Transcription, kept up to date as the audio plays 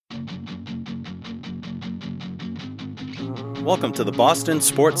Welcome to the Boston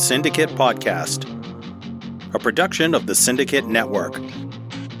Sports Syndicate Podcast, a production of the Syndicate Network.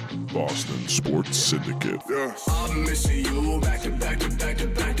 Boston Sports Syndicate. Yes. I'm missing you back to back to back to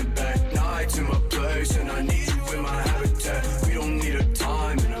back to back nights in my place, and I need you in my habitat. We don't need a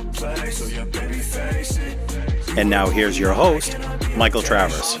time and a place, so yeah, baby, face it. And now here's your host, Michael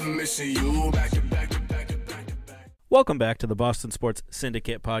Travers. I'm missing you back to back to back to back to back. Welcome back to the Boston Sports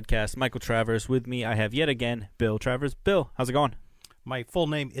Syndicate Podcast. Michael Travers with me. I have yet again Bill Travers. Bill, how's it going? My full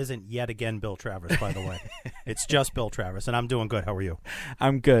name isn't yet again Bill Travers, by the way. It's just Bill Travers, and I'm doing good. How are you?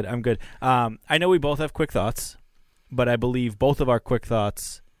 I'm good. I know we both have quick thoughts, but I believe both of our quick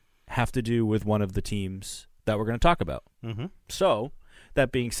thoughts have to do with one of the teams that we're going to talk about. Mm-hmm. So,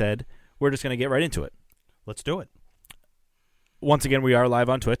 that being said, we're just going to get right into it. Let's do it. Once again, we are live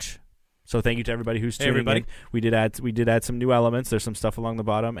on Twitch. So thank you to everybody who's tuning in. We did add some new elements. There's some stuff along the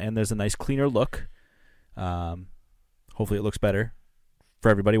bottom, and there's a nice cleaner look. Hopefully it looks better for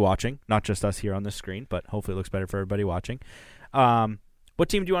everybody watching, not just us here on the screen, but hopefully it looks better for everybody watching. What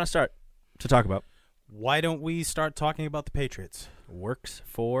team do you want to start to talk about? Why don't we start talking about the Patriots? Works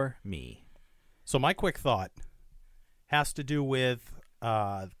for me. So my quick thought has to do with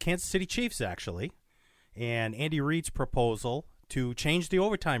Kansas City Chiefs, actually, and Andy Reid's proposal to change the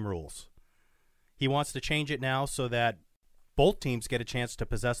overtime rules. He wants to change it now so that both teams get a chance to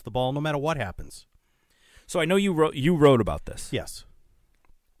possess the ball no matter what happens. So I know you wrote about this. Yes.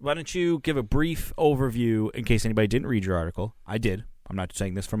 Why don't you give a brief overview in case anybody didn't read your article? I did. I'm not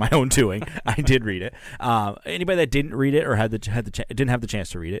saying this for my own doing. I did read it. Anybody that didn't read it or didn't have the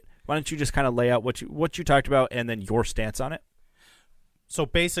chance to read it, why don't you just kind of lay out what you talked about and then your stance on it? So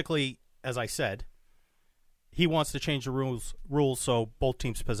basically, as I said, he wants to change the rules so both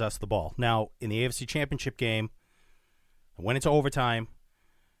teams possess the ball. Now, in the AFC Championship game, it went into overtime.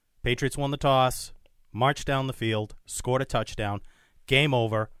 Patriots won the toss, marched down the field, scored a touchdown. Game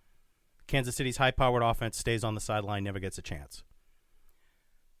over. Kansas City's high-powered offense stays on the sideline, never gets a chance.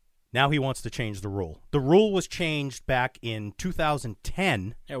 Now he wants to change the rule. The rule was changed back in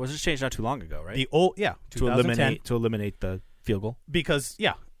 2010. Yeah, it was just changed not too long ago, right? 2010. To eliminate the field goal. Because,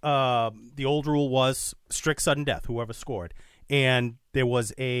 the old rule was strict sudden death, whoever scored. And there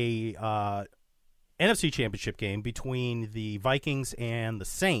was a NFC Championship game between the Vikings and the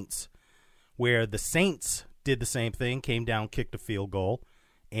Saints where the Saints did the same thing, came down, kicked a field goal,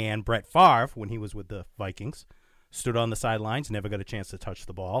 and Brett Favre, when he was with the Vikings, stood on the sidelines, never got a chance to touch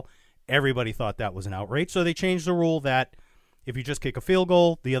the ball. Everybody thought that was an outrage, so they changed the rule that if you just kick a field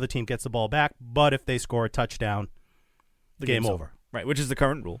goal, the other team gets the ball back, but if they score a touchdown, the game's over. Right, which is the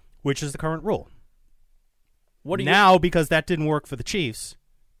current rule. Now, because that didn't work for the Chiefs,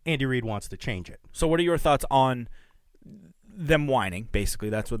 Andy Reid wants to change it. So what are your thoughts on them whining, basically?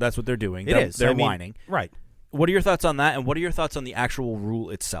 That's what they're doing. They're whining. Right. What are your thoughts on that, and what are your thoughts on the actual rule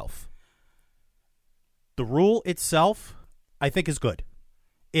itself? The rule itself, I think, is good.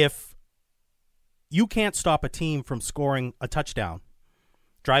 If you can't stop a team from scoring a touchdown,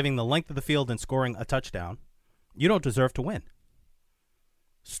 driving the length of the field and scoring a touchdown, you don't deserve to win.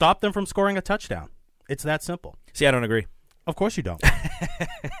 Stop them from scoring a touchdown. It's that simple. See, I don't agree. Of course you don't.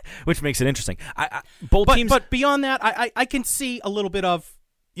 Which makes it interesting. But beyond that, I can see a little bit of,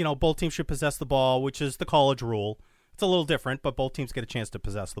 both teams should possess the ball, which is the college rule. It's a little different, but both teams get a chance to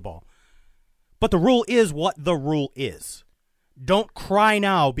possess the ball. But the rule is what the rule is. Don't cry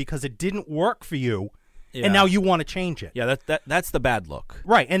now because it didn't work for you, and now you want to change it. Yeah, that's the bad look.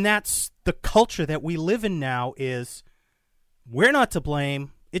 Right, and that's the culture that we live in now is we're not to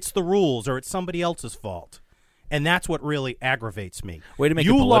blame. It's the rules or it's somebody else's fault. And that's what really aggravates me. Way to make it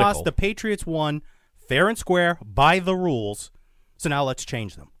political. political. You lost. The Patriots won fair and square by the rules. So now let's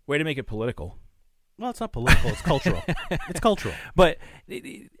change them. Way to make it political. Well, it's not political. It's cultural. It's cultural. But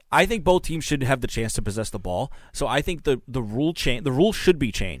I think both teams should have the chance to possess the ball. So I think the rule should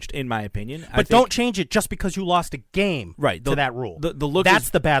be changed, in my opinion. But don't change it just because you lost a game to that rule. The look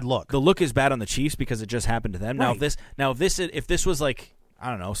That's the bad look. The look is bad on the Chiefs because it just happened to them. Right. If this was like, I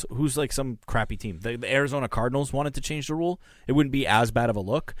don't know, who's like some crappy team. The Arizona Cardinals wanted to change the rule. It wouldn't be as bad of a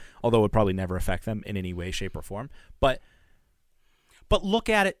look, although it would probably never affect them in any way, shape, or form. But look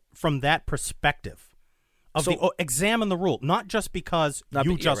at it from that perspective. Examine the rule, not just because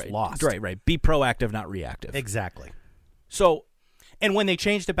you lost. Right. Be proactive, not reactive. Exactly. So, and when they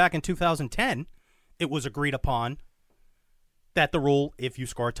changed it back in 2010, it was agreed upon that the rule, if you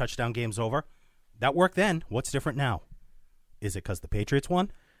score a touchdown, game's over. That worked then. What's different now? Is it because the Patriots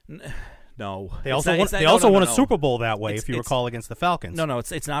won? No. They also won a Super Bowl that way, if you recall, against the Falcons. No,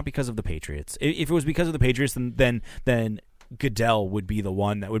 it's not because of the Patriots. If it was because of the Patriots, then Goodell would be the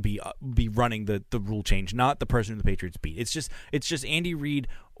one that would be running the rule change, not the person who the Patriots beat. It's just Andy Reid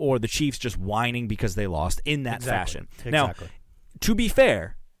or the Chiefs just whining because they lost in that fashion. Exactly. Now, to be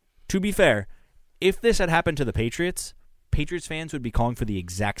fair, if this had happened to the Patriots fans would be calling for the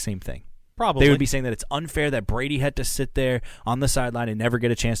exact same thing. Probably. They would be saying that it's unfair that Brady had to sit there on the sideline and never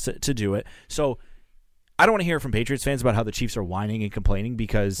get a chance to do it. So I don't want to hear from Patriots fans about how the Chiefs are whining and complaining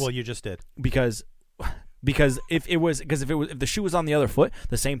because you just did. Because if the shoe was on the other foot,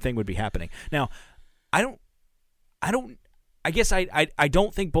 the same thing would be happening. Now, I don't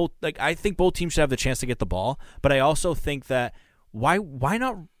think both I think both teams should have the chance to get the ball, but I also think that why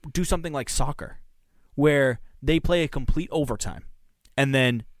not do something like soccer where they play a complete overtime and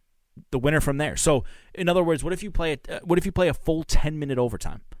then the winner from there. So, in other words, what if you play a full 10-minute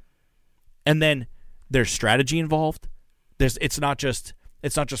overtime? And then there's strategy involved. It's not just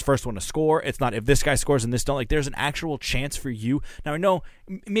first one to score. It's not if this guy scores and this don't. Like, there's an actual chance for you. Now, I know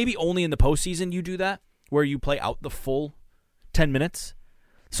maybe only in the postseason you do that, where you play out the full 10 minutes.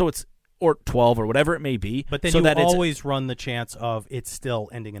 So it's or 12 or whatever it may be. But then so you that always run the chance of it still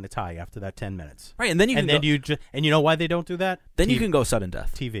ending in a tie after that 10 minutes. Right, and then you know why they don't do that? Then you can go sudden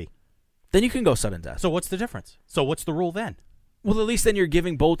death. TV. Then you can go sudden death. So what's the difference? So what's the rule then? Well, at least then you're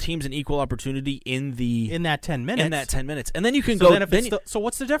giving both teams an equal opportunity in that 10 minutes. And then you can so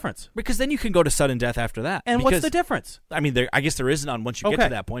what's the difference? Because then you can go to sudden death after that. And what's the difference? I mean, I guess there is none once you get to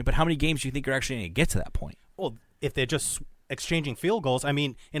that point, but how many games do you think are actually going to get to that point? Well, if they're just exchanging field goals, I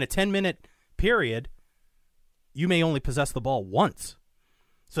mean, in a 10-minute period, you may only possess the ball once.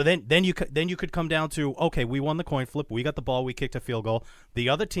 So then you could come down to, okay, we won the coin flip, we got the ball, we kicked a field goal. The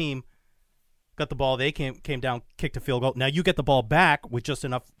other team got the ball, they came down, kicked a field goal. Now you get the ball back with just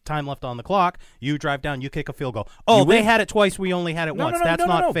enough time left on the clock. You drive down, you kick a field goal. Oh, they had it twice, we only had it once. That's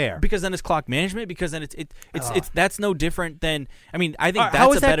not fair. Because then it's clock management. Because then it's that's no different than. I mean, I think that's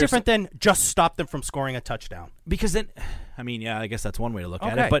how is that different than just stop them from scoring a touchdown? Because then, I mean, yeah, I guess that's one way to look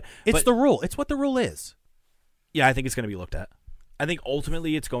at it. But it's the rule. It's what the rule is. Yeah, I think it's going to be looked at. I think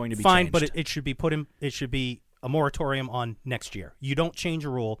ultimately it's going to be fine, changed. but it should be It should be a moratorium on next year. You don't change a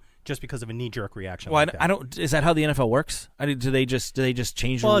rule just because of a knee-jerk reaction. Well, I don't. Is that how the NFL works? Do they just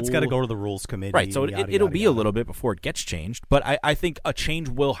change? Well, the it's got to go to the rules committee. Right. So it'll be a little bit before it gets changed, but I think a change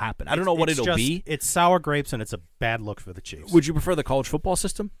will happen. I don't know what it'll be. It's sour grapes, and it's a bad look for the Chiefs. Would you prefer the college football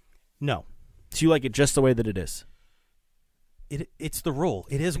system? No. Do you like it just the way that it is? It's the rule.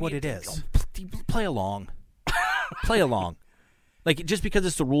 It is what it is. Play along. Play along. Like, just because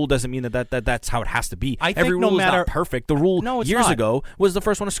it's the rule doesn't mean that's how it has to be. Every rule is not perfect. The rule years ago was the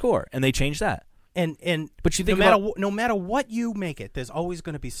first one to score, and they changed that. But you think no matter what you make it, there's always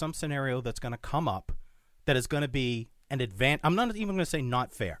going to be some scenario that's going to come up that is going to be an advantage. I'm not even going to say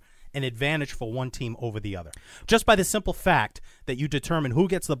not fair. An advantage for one team over the other, just by the simple fact that you determine who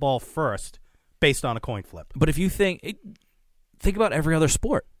gets the ball first based on a coin flip. But if you think about every other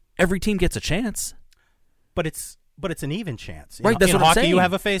sport, every team gets a chance. But it's an even chance. Right, that's in what I'm hockey, saying. You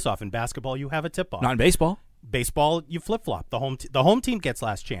have a face-off. In basketball, you have a tip-off. Not in baseball. Baseball, you flip-flop. The home team gets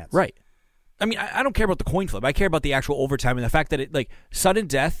last chance. Right. I mean, I don't care about the coin flip. I care about the actual overtime and the fact that sudden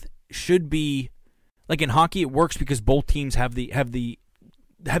death should be like in hockey. It works because both teams have the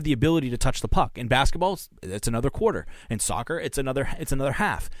ability to touch the puck. In basketball, it's another quarter. In soccer, it's another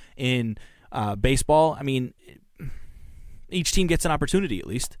half. In baseball, I mean, each team gets an opportunity at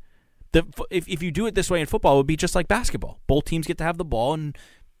least. If you do it this way in football, it would be just like basketball. Both teams get to have the ball, and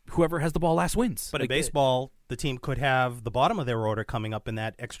whoever has the ball last wins. But in baseball, the team could have the bottom of their order coming up in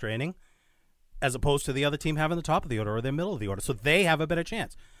that extra inning, as opposed to the other team having the top of the order or the middle of the order. So they have a better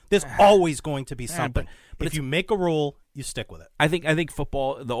chance. There's always going to be something. But if you make a rule, you stick with it. I think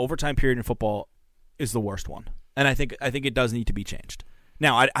football, the overtime period in football, is the worst one, and I think it does need to be changed.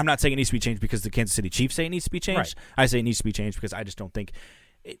 Now, I'm not saying it needs to be changed because the Kansas City Chiefs say it needs to be changed. Right. I say it needs to be changed because I just don't think.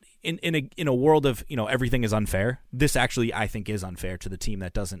 In a world of everything is unfair, this actually I think is unfair to the team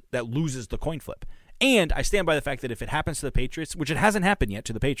that loses the coin flip. And I stand by the fact that if it happens to the Patriots, which it hasn't happened yet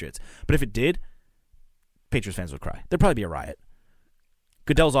to the Patriots, but if it did, Patriots fans would cry. There'd probably be a riot.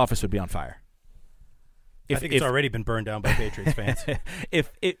 Goodell's office would be on fire. I think it's already been burned down by Patriots fans.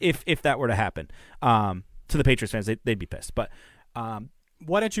 if that were to happen to the Patriots fans, they'd be pissed. But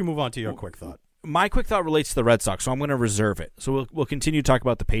why don't you move on to your quick thought? My quick thought relates to the Red Sox, so I'm going to reserve it. So we'll continue to talk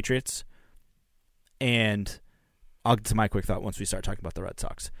about the Patriots, and I'll get to my quick thought once we start talking about the Red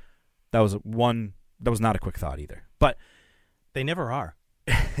Sox. That was not a quick thought either. But they never are.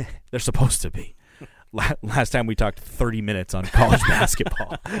 They're supposed to be. Last time we talked 30 minutes on college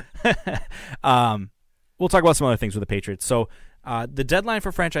basketball. We'll talk about some other things with the Patriots. So the deadline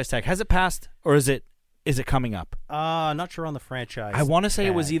for franchise tag, has it passed, or is it is it coming up? Not sure on the franchise. I want to say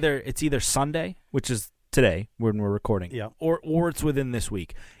tag. it's either Sunday, which is today when we're recording, Yeah. or it's within this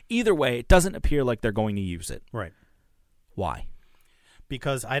week. Either way, it doesn't appear like they're going to use it. Right. Why?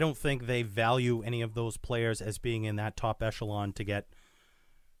 Because I don't think they value any of those players as being in that top echelon to get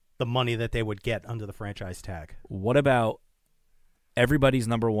the money that they would get under the franchise tag. What about everybody's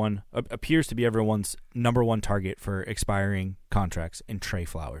appears to be everyone's number one target for expiring contracts in Trey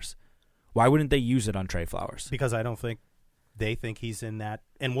Flowers? Why wouldn't they use it on Trey Flowers? Because I don't think they think he's in that.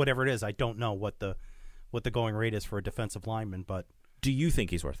 And whatever it is, I don't know what the going rate is for a defensive lineman, but Do you think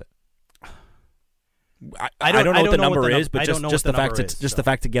he's worth it? I don't know what the number the is, but just the fact the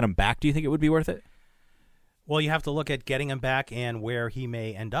fact to get him back, do you think it would be worth it? Well, you have to look at getting him back and where he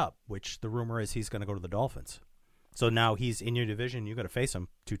may end up, which the rumor is he's going to go to the Dolphins. So now he's in your division. You got to face him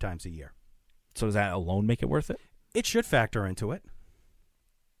 2 times a year. So does that alone make it worth it? It should factor into it.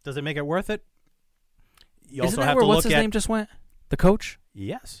 Does it make it worth it? You Isn't also that have where to look what's his at name just went? The coach?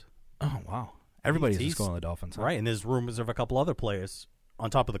 Yes, Oh wow! Everybody's He's- just going to the Dolphins, huh? right. And there's rumors of a couple other players on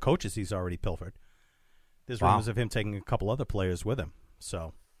top of the coaches he's already pilfered. There's Wow. rumors of him taking a couple other players with him.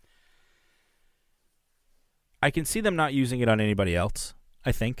 So I can see them not using it on anybody else.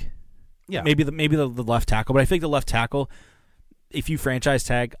 I think. yeah, Maybe the left tackle, but I think the left tackle, if you franchise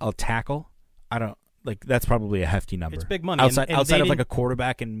tag a tackle, I don't like that's probably a hefty number. It's big money. outside and outside they of like a didn't-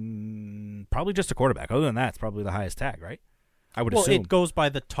 quarterback and probably just a quarterback. Other than that, it's probably the highest tag, right? I would well, assume it goes by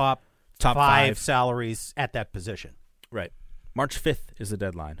the top top five salaries at that position. Right. March 5th is the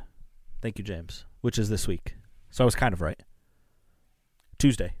deadline. Thank you, James. Which is this week. So I was kind of right.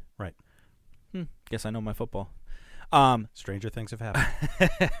 Tuesday. Right. Guess I know my football. Stranger things have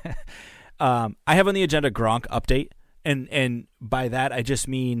happened. I have on the agenda Gronk update, and by that I just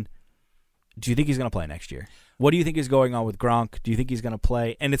mean, do you think he's going to play next year? What do you think is going on with Gronk? Do you think he's going to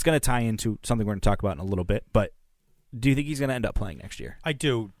play? And it's going to tie into something we're going to talk about in a little bit, but do you think he's going to end up playing next year? I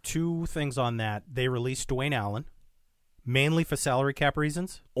do. 2 things on that. They released Dwayne Allen, mainly for salary cap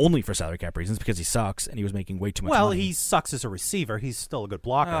reasons. Only for salary cap reasons, because he sucks and he was making way too much Well, money. he sucks as a receiver. He's still a good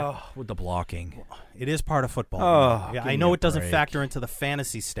blocker. Oh, with the blocking. It is part of football. Oh, yeah, give I me know a it doesn't break. factor into the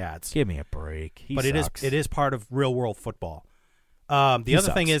fantasy stats, Give me a break. He but sucks. it is part of real world football. The He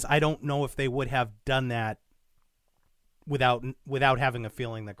other thing sucks. is, I don't know if they would have done that without having a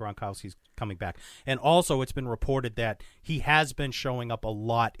feeling that Gronkowski's coming back. And also, it's been reported that he has been showing up a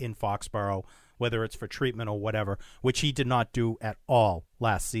lot in Foxborough, whether it's for treatment or whatever, which he did not do at all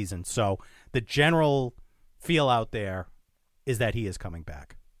last season. So the general feel out there is that he is coming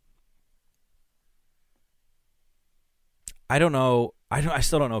back. I don't know. I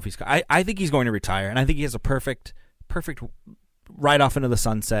still don't know if he's. I think he's going to retire, and I think he has a perfect ride off into the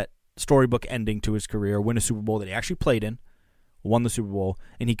sunset, storybook ending to his career. Win a Super Bowl that he actually played in, won the Super Bowl,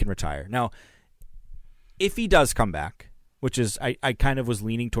 and he can retire. Now, if he does come back, which is I kind of was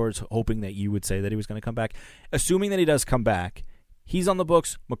leaning towards hoping that you would say that he was going to come back. Assuming that he does come back, he's on the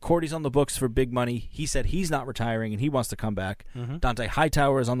books. McCourty's on the books for big money. He said he's not retiring and he wants to come back. Mm-hmm. Dante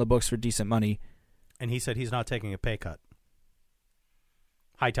Hightower is on the books for decent money. And he said he's not taking a pay cut.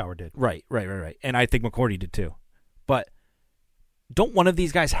 Hightower did. Right. And I think McCourty did too. But don't one of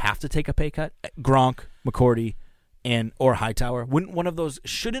these guys have to take a pay cut? Gronk, McCourty, or Hightower?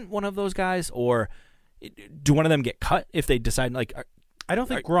 Shouldn't one of those guys, or do one of them get cut if they decide like? I don't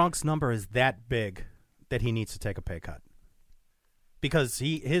think Gronk's number is that big that he needs to take a pay cut, because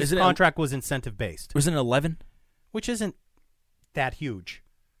his contract was incentive based, Was it an 11? which isn't that huge,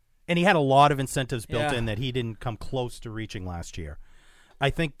 and he had a lot of incentives built Yeah. in that he didn't come close to reaching last year. I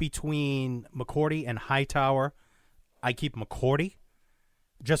think between McCourty and Hightower, I keep McCourty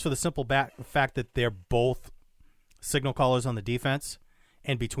just for the simple fact that they're both signal callers on the defense,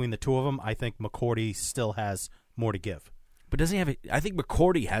 and between the two of them, I think McCourty still has more to give. But doesn't he have? I think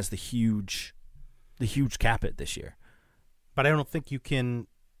McCourty has the huge cap hit this year. But I don't think you can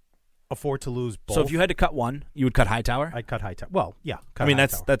afford to lose both. So if you had to cut one, you would cut Hightower. I'd cut Hightower. Well, yeah. I mean,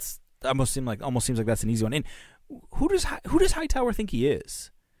 Hightower. that's almost seems like that's an easy one. And who does Hightower think he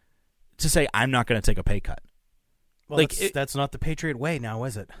is to say I'm not going to take a pay cut? Well, like, that's not the Patriot way now,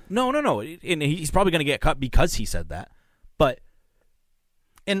 is it? No. And he's probably going to get cut because he said that. But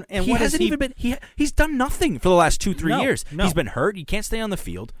And he what has hasn't he even been. He's done nothing for the last 2-3 No, years. no. He's been hurt. He can't stay on the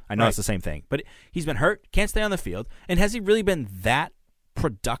field. I know Right. it's the same thing, but he's been hurt. Can't stay on the field. And has he really been that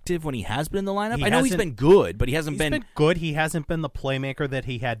productive when he has been in the lineup? I know he's been good, but he hasn't been good. He hasn't been the playmaker that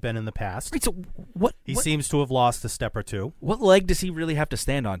he had been in the past. Right, so what? He seems to have lost a step or two. What leg does he really have to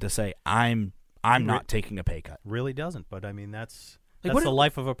stand on to say I'm not taking a pay cut? Really doesn't. But I mean, that's Like, the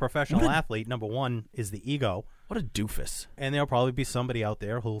life of a professional what a- athlete. Number one is the ego, What a doofus! and there'll probably be somebody out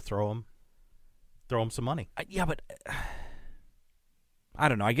there who'll throw him throw him some money. Yeah, but I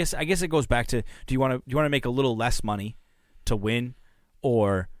don't know. I guess it goes back to do you want to make a little less money to win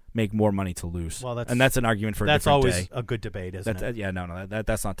or make more money to lose? Well, that's an argument for a different always day. a good debate, isn't it? Yeah, no,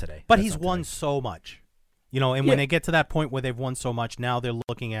 that's not today. But That's he's not won today. so much. And when they get to that point where they've won so much, now they're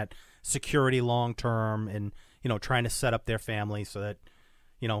looking at security long term and, trying to set up their family so that,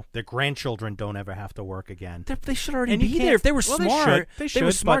 their grandchildren don't ever have to work again. They should already And you be can't- there. If they were well, smart, they if they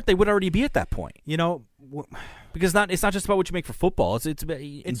were should, smart, but- they would already be at that point. Because It's not just about what you make for football. It's about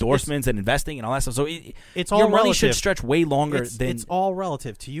endorsements and investing and all that stuff. So it's all your money relative. should stretch way longer than it's all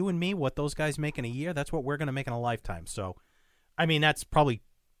relative to you and me. What those guys make in a year, that's what we're going to make in a lifetime. So, I mean, that's probably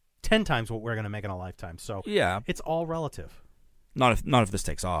 10 times what we're going to make in a lifetime. So, yeah. it's all relative. Not if this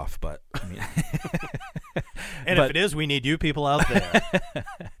takes off, but I mean, If it is, we need you people out there.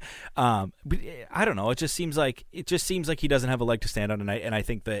 but I don't know. It just seems like he doesn't have a leg to stand on tonight, and I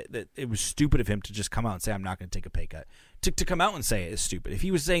think that it was stupid of him to just come out and say I'm not going to take a pay cut. To come out and say it is stupid. If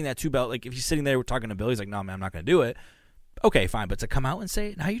he was saying that to Bill, like if he's sitting there talking to Bill, he's like, "No, man, I'm not going to do it." Okay, fine, but to come out and say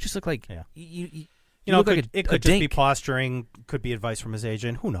it, now you just look like you look like it a could just be dink. posturing. Could be advice from his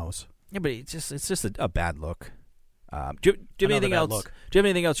agent. Who knows? Yeah, but it's just a bad look. Do you have anything bad else? look. Do you have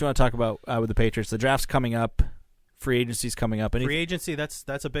anything else you want to talk about with the Patriots? The draft's coming up, free agency's coming up. Free agency, that's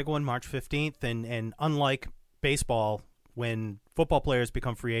a big one, March 15th, and unlike baseball, when football players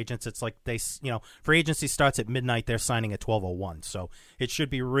become free agents, it's like free agency starts at midnight. They're signing at 12:01, so it should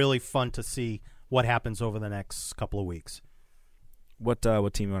be really fun to see what happens over the next couple of weeks. What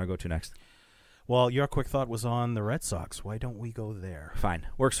team you want to go to next? Well, your quick thought was on the Red Sox. Why don't we go there? Fine,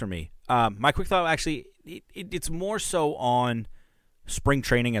 works for me. My quick thought actually, it's more so on spring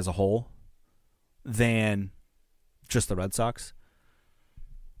training as a whole than just the Red Sox.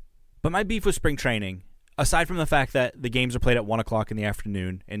 But my beef with spring training, aside from the fact that the games are played at 1 o'clock in the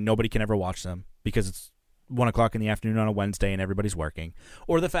afternoon and nobody can ever watch them because it's 1 o'clock in the afternoon on a Wednesday and everybody's working,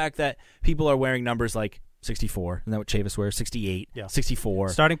 or the fact that people are wearing numbers like 64, isn't that what Chavis wears? 68, Yeah. 64.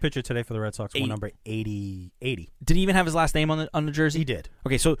 Starting pitcher today for the Red Sox, Eight. number 80. Did he even have his last name on the jersey? He did.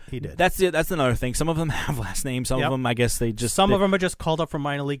 Okay, so He did. That's another thing. Some of them have last names. Some Yep. of them, I guess, they just Some of them are just called up from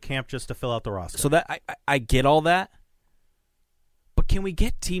minor league camp just to fill out the roster. So that I get all that, but can we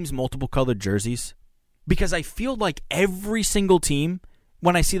get teams multiple colored jerseys? Because I feel like every single team,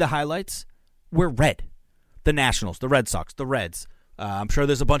 when I see the highlights, we're red. The Nationals, the Red Sox, the Reds. I'm sure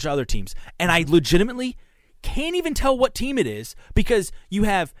there's a bunch of other teams, and I legitimately can't even tell what team it is because you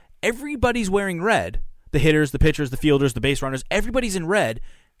have everybody's wearing red. The hitters, the pitchers, the fielders, the base runners, everybody's in red.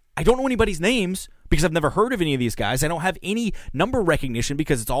 I don't know anybody's names because I've never heard of any of these guys. I don't have any number recognition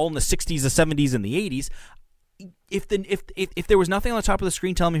because it's all in the 60s, the 70s, and the 80s. If there was nothing on the top of the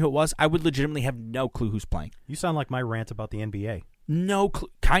screen telling me who it was, I would legitimately have no clue who's playing. You sound like my rant about the NBA. No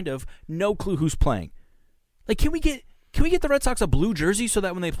clue who's playing. Like, can we get the Red Sox a blue jersey so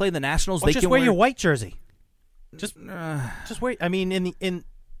that when they play the Nationals, they just can wear your white jersey. Just wait. I mean, in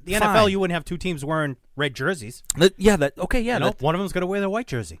the Fine. NFL, you wouldn't have two teams wearing red jerseys. Yeah, that. One of them's going to wear their white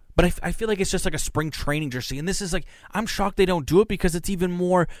jersey. But I feel like it's just like a spring training jersey, and this is like I'm shocked they don't do it because it's even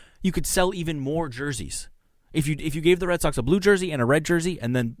more. You could sell even more jerseys if you gave the Red Sox a blue jersey and a red jersey,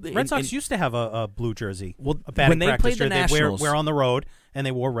 and then Red Sox used to have a blue jersey. Well, a batting when they practice played the jersey. Nationals- they wear on the road, and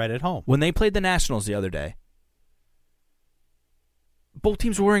they wore red at home. when they played the Nationals the other day, both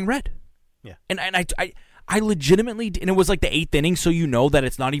teams were wearing red. Yeah, And I legitimately, and it was like the 8th inning, so you know that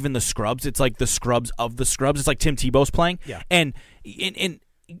it's not even the scrubs. It's like the scrubs of the scrubs. It's like Tim Tebow's playing. Yeah. And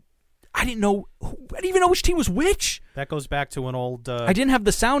I didn't know. I didn't even know which team was which. that goes back to an old. I didn't have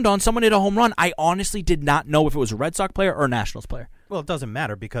the sound on. Someone hit a home run. I honestly did not know if it was a Red Sox player or a Nationals player. Well, it doesn't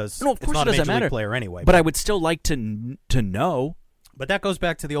matter because No, of it's course not it a doesn't major league matter. player anyway. But I would still like to know. But that goes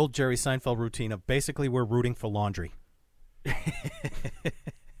back to the old Jerry Seinfeld routine of basically we're rooting for laundry.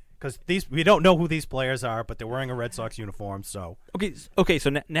 Because we don't know who these players are, but they're wearing a Red Sox uniform. So Okay.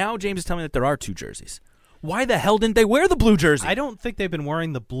 So now James is telling me that there are two jerseys. Why the hell didn't they wear the blue jersey? I don't think they've been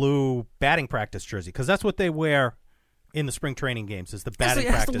wearing the blue batting practice jersey because that's what they wear in the spring training games is the batting It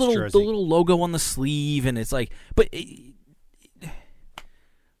has practice the jersey. little logo on the sleeve, and it's like, but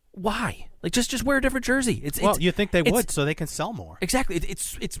why? Like, just wear a different jersey. Well, you think they it's- would so they can sell more. Exactly.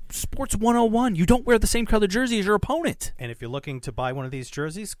 It's sports 101. You don't wear the same color jersey as your opponent. And if you're looking to buy one of these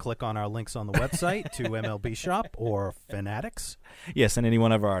jerseys, click on our links on the website to MLB Shop or Fanatics. Yes, in any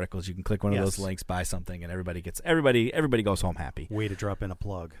one of our articles, you can click one of Yes. those links, buy something, and everybody goes home happy. Way to drop in a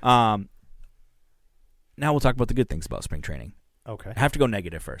plug. Now we'll talk about the good things about spring training. Okay. I have to go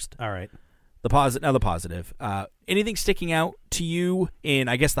negative first. All right. The positive. Anything sticking out to you in,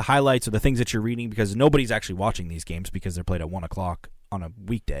 I guess, the highlights or the things that you're reading? Because nobody's actually watching these games because they're played at 1 o'clock on a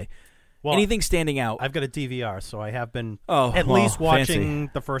weekday. Well, anything standing out? I've got a DVR, so I have been at least watching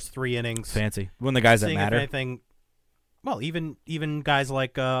the first 3 innings. Fancy. When the guys that seeing matter. If anything, well, even guys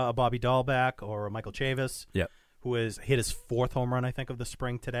like a Bobby Dahlbeck or a Michael Chavis, who has hit his 4th home run, I think, of the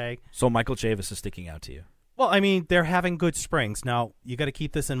spring today. So Michael Chavis is sticking out to you. Well, I mean, they're having good springs. Now, you got to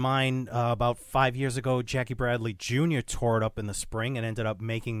keep this in mind. About 5 years ago, Jackie Bradley Jr. tore it up in the spring and ended up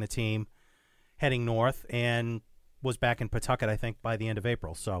making the team heading north and was back in Pawtucket, I think, by the end of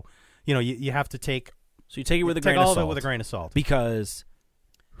April. So, you have to take... So you take it with a grain of all salt. of it with a grain of salt. Because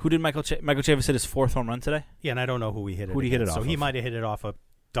who did Michael Chavis hit his 4th home run today? Yeah, and I don't know who he hit it. Who did he hit it off? So he of? might have hit it off a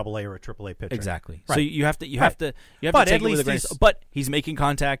AA or a AAA pitcher. Exactly. Right. So you have to But take at it with a least grain of salt. But he's making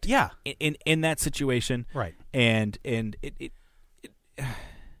contact. Yeah. In that situation. Right. And it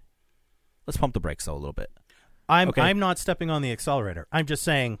let's pump the brakes though a little bit. I'm not stepping on the accelerator. I'm just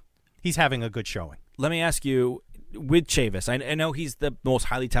saying he's having a good showing. Let me ask you, with Chavis, I know he's the most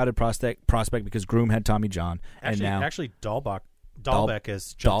highly touted prospect because Groom had Tommy John, Actually, Dahlbeck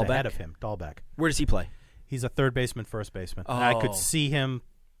has jumped ahead of him. Dahlbeck. Where does he play? He's a third baseman, first baseman. Oh. I could see him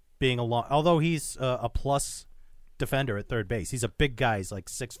being although he's a plus defender at third base. He's a big guy. He's like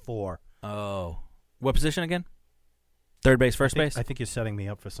 6'4". Oh. What position again? Third base, first base? I think you're setting me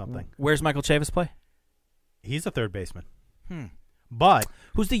up for something. Where's Michael Chavis play? He's a third baseman. But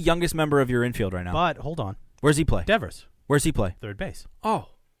who's the youngest member of your infield right now? But hold on. Where's he play? Devers. Where's he play? Third base. Oh.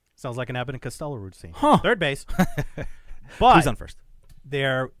 Sounds like an Abbott and Costello routine. Huh. Third base. But who's on first?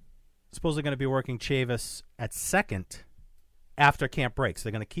 They're supposedly going to be working Chavis at second after camp breaks.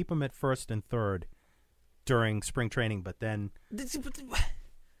 They're going to keep him at first and third during spring training, but then...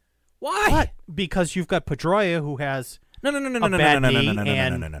 Why? What? Because you've got Pedroia, who has no.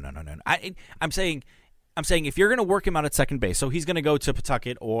 I'm saying if you're going to work him out at second base, so he's going to go to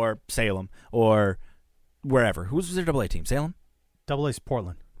Pawtucket or Salem or wherever. Who's their AA team? Salem? AA's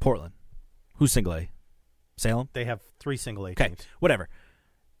Portland. Portland. Who's single A? Salem? They have 3 single A okay, teams. Whatever.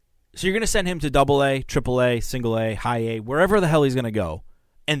 So you're going to send him to AA, AAA, single A, high A, wherever the hell he's going to go,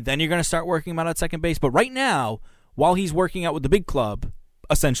 and then you're going to start working him out at second base. But right now, while he's working out with the big club,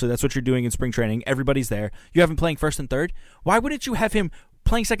 essentially that's what you're doing in spring training. Everybody's there. You have him playing first and third. Why wouldn't you have him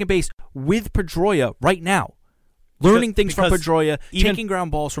playing second base with Pedroia right now? Learning things from Pedroia, taking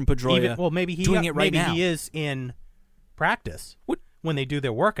ground balls from Pedroia. Maybe doing it right now. He is in practice when they do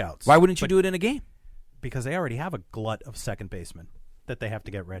their workouts. Why wouldn't you do it in a game? Because they already have a glut of second basemen that they have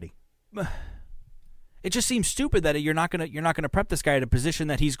to get ready. It just seems stupid that you're not gonna prep this guy at a position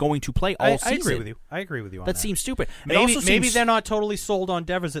that he's going to play all season. I agree with you on that. Seems stupid. Maybe they're not totally sold on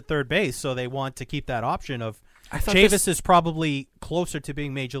Devers at third base, so they want to keep that option of Chavis is probably closer to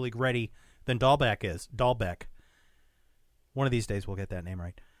being major league ready than Dahlbeck is. Dahlbeck. One of these days we'll get that name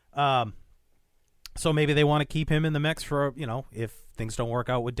right. So maybe they want to keep him in the mix for, if things don't work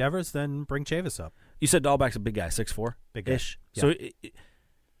out with Devers, then bring Chavis up. You said Dahlbeck's a big guy, 6'4", big-ish. Yeah. So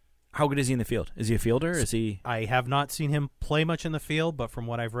how good is he in the field? Is he a fielder? Is he? I have not seen him play much in the field, but from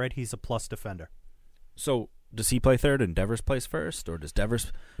what I've read, he's a plus defender. So does he play third and Devers plays first, or does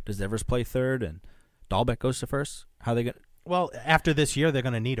Devers play third and Dahlbeck goes to first? How are they going? Well, after this year, they're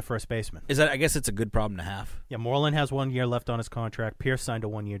going to need a first baseman. I guess it's a good problem to have. Yeah, Moreland has 1 year left on his contract. Pierce signed a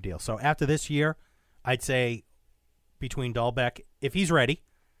 1-year deal. So after this year, I'd say between Dahlbeck, if he's ready,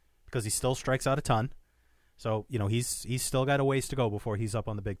 because he still strikes out a ton. So, he's still got a ways to go before he's up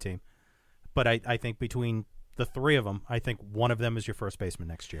on the big team. But I think between the 3 of them, I think one of them is your first baseman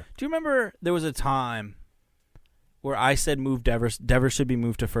next year. Do you remember there was a time where I said move Devers should be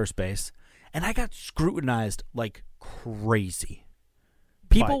moved to first base, and I got scrutinized like crazy.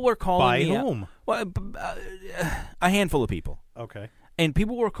 People were calling me... By whom? Well, a handful of people. Okay. And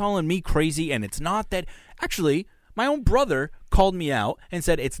people were calling me crazy, and it's not that... Actually, my own brother called me out and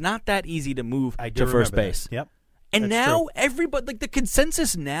said it's not that easy to move to first base. That. Yep. And That's now true. everybody, the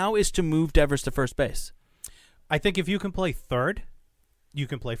consensus now is to move Devers to first base. I think if you can play third, you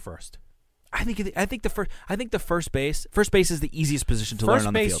can play first. I think the first base is the easiest position to learn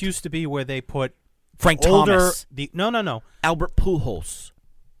on the field. First base used to be where they put Frank older, Thomas. No. Albert Pujols.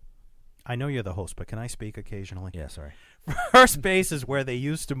 I know you're the host, but can I speak occasionally? Yeah, sorry. First base is where they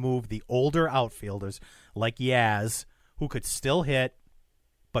used to move the older outfielders like Yaz, who could still hit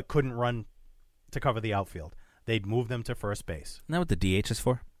but couldn't run to cover the outfield. They'd move them to first base. Isn't that what the DH is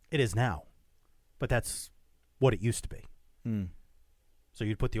for? It is now, but that's what it used to be. Hmm. So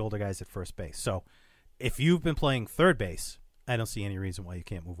you'd put the older guys at first base. So if you've been playing third base, I don't see any reason why you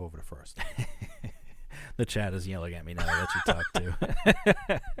can't move over to first. The chat is yelling at me now that you talk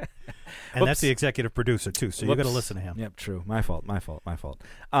to. And that's the executive producer, too, so you've got to listen to him. Yep, true. My fault.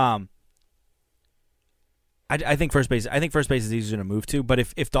 I I think first base. I think first base is easier to move to. But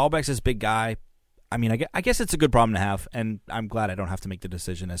if Dahlbeck's this big guy, I mean, I guess it's a good problem to have, and I'm glad I don't have to make the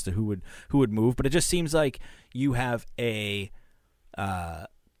decision as to who would move. But it just seems like you have an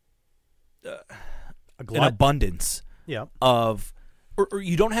abundance of, or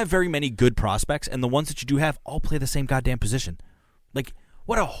you don't have very many good prospects, and the ones that you do have all play the same goddamn position. Like,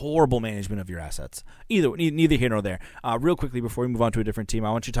 what a horrible management of your assets. Neither here nor there. Real quickly, before we move on to a different team,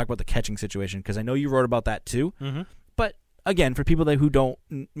 I want you to talk about the catching situation, because I know you wrote about that too. Mm-hmm. But again, for people who don't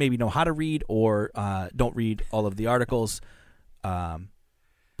maybe know how to read or don't read all of the articles, why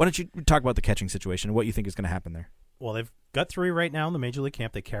don't you talk about the catching situation and what you think is going to happen there? Well, they've got 3 right now in the Major League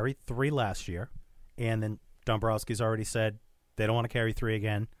camp. They carried 3 last year, and then Dombrowski's already said they don't want to carry 3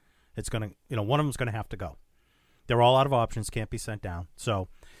 again. It's going to, one of them's going to have to go. They're all out of options, can't be sent down. So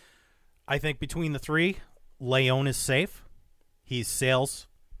I think between the 3, Leon is safe. He's Sale's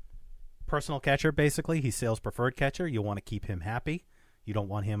personal catcher, basically. He's Sale's preferred catcher. You want to keep him happy. You don't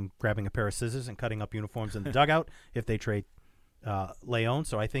want him grabbing a pair of scissors and cutting up uniforms in the dugout if they trade Leon.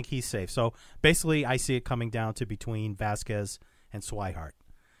 So I think he's safe. So basically I see it coming down to between Vasquez and Swihart,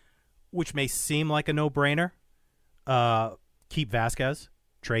 which may seem like a no-brainer. Keep Vasquez,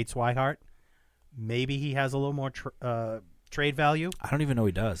 trade Swihart. Maybe he has a little more trade value. I don't even know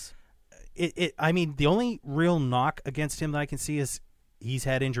he does. I mean, the only real knock against him that I can see is he's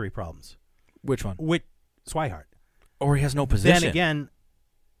had injury problems. Which one? With Swihart. Or he has no position. Then again,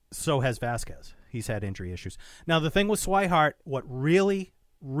 so has Vasquez. He's had injury issues. Now, the thing with Swihart, what really,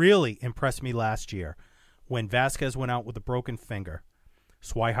 really impressed me last year, when Vasquez went out with a broken finger,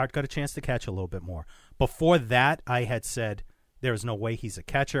 Swihart got a chance to catch a little bit more. Before that, I had said, there's no way he's a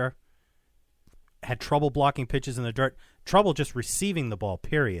catcher. Had trouble blocking pitches in the dirt. Trouble just receiving the ball,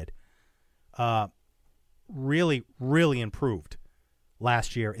 period. Really, really improved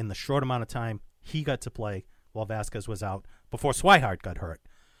last year in the short amount of time he got to play while Vasquez was out before Swihart got hurt.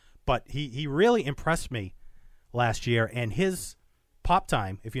 But he really impressed me last year, and his pop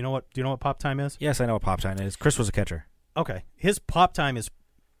time, do you know what pop time is? Yes, I know what pop time is. Chris was a catcher. Okay. His pop time is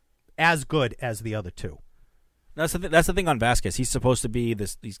as good as the other 2. That's the thing on Vasquez. He's supposed to be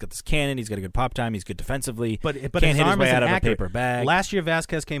this. He's got this cannon. He's got a good pop time. He's good defensively. But can't his hit his arm way isn't out of accurate. a paper bag. Last year,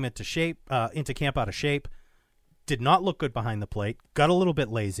 Vasquez came into camp out of shape. Did not look good behind the plate. Got a little bit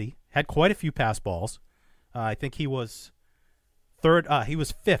lazy. Had quite a few pass balls. I think he was third. He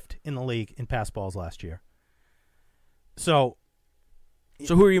was 5th in the league in pass balls last year. So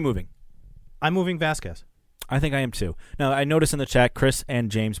who are you moving? I'm moving Vasquez. I think I am too. Now, I noticed in the chat, Chris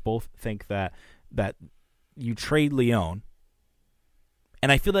and James both think that you trade Leon, and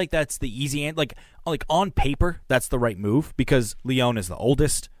I feel like that's the easy end. Like on paper, that's the right move because Leon is the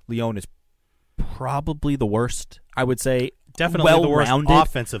oldest. Leon is probably the worst, I would say. Definitely the worst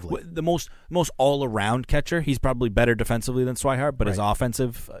offensively. The most all-around catcher. He's probably better defensively than Swihart, but his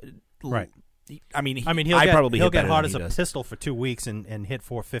offensive, right. I mean, he'll get hot as a pistol for 2 weeks and hit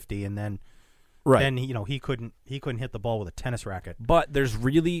 450, and then. Right. Then he couldn't hit the ball with a tennis racket. But there's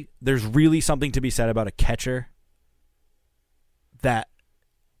really something to be said about a catcher that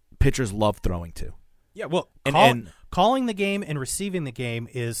pitchers love throwing to. Yeah, well, calling the game and receiving the game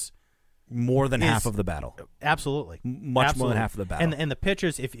is more than half of the battle. Absolutely. Much more than half of the battle. And the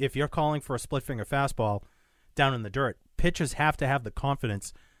pitchers, if you're calling for a split finger fastball down in the dirt, pitchers have to have the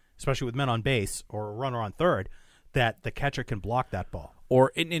confidence, especially with men on base or a runner on third, that the catcher can block that ball.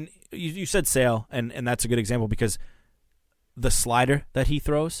 Or you said Sale, and that's a good example because the slider that he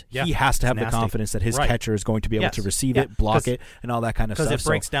throws, he has to have the confidence that his catcher is going to be able to receive it, block it, and all that kind of stuff. Because it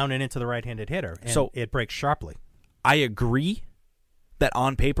breaks down and into the right-handed hitter, and it breaks sharply. I agree that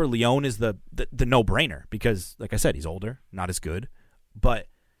on paper, Leon is the no-brainer because, like I said, he's older, not as good,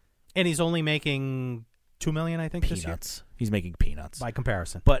 and he's only making $2 million, I think, this year. He's making peanuts by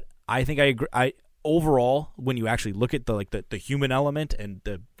comparison. But I think I agree. Overall, when you actually look at the human element and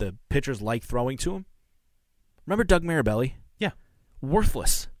the pitchers like throwing to him, remember Doug Mirabelli? Yeah.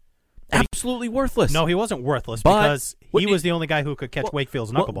 Worthless. Absolutely worthless. No, he wasn't worthless because he was the only guy who could catch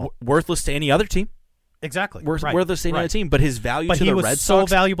Wakefield's knuckleball. Worthless to any other team. Exactly. Worthless to any other team, but his value to the Red Sox. But he was so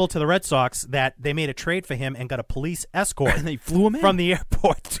valuable to the Red Sox that they made a trade for him and got a police escort. And they flew him in from the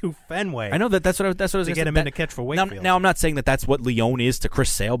airport to Fenway. I know that's what I was going to get him in to catch for Wakefield. Now I'm not saying that that's what Leon is to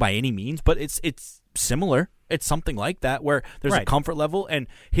Chris Sale by any means, but it's similar. It's something like that where there's a comfort level and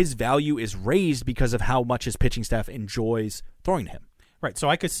his value is raised because of how much his pitching staff enjoys throwing to him. Right. So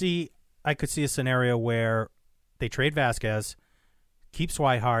I could see a scenario where they trade Vasquez, keep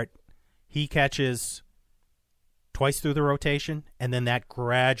Swihart, he catches twice through the rotation, and then that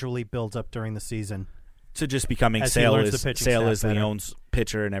gradually builds up during the season to just becoming As he Sale learns is the pitching Sale staff is better. Leon's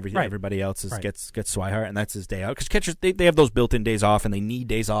pitcher and Right. everybody else Right. gets Swihart, and that's his day out because catchers they have those built-in days off and they need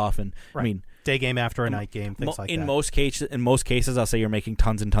days off, and Right. I mean Day game after a night game, things like in that. most cases I'll say you're making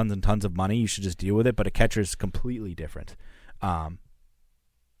tons and tons and tons of money. You should just deal with it, but a catcher is completely different,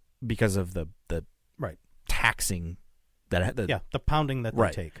 because of the Right. taxing that The pounding that they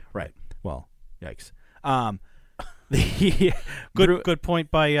right take. right. Well, yikes. Good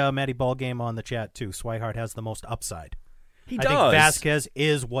point by Matty Ballgame on the chat too. Swihart has the most upside. He I does. think Vasquez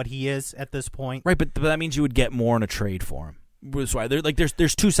is what he is at this point. Right, but that means you would get more in a trade for him. So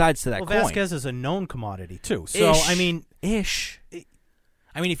there's two sides to that Well, coin. Vasquez is a known commodity too. So Ish. I mean,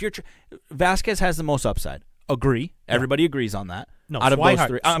 if you're Vasquez has the most upside. Agree. Everybody agrees on that. No, out of those Swihart-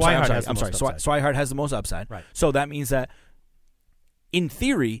 three, Swihart has the I'm sorry. most upside. Swihart has the most upside. Right. So that means that, in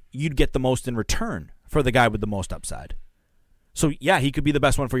theory, you'd get the most in return for the guy with the most upside. So yeah, he could be the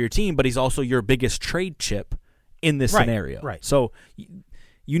best one for your team, but he's also your biggest trade chip in this Right, scenario. right. So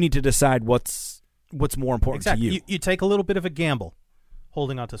you need to decide what's more important exactly. to you. You take a little bit of a gamble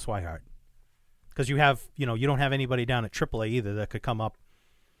holding on to Swihart because you don't have anybody down at AAA either that could come up.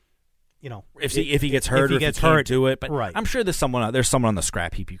 If he gets hurt or if he can't do it, but right. I'm sure there's someone on the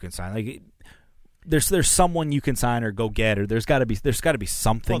scrap heap you can sign. Like there's someone you can sign or go get, or there's got to be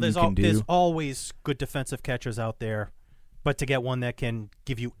something you can do. There's always good defensive catchers out there, but to get one that can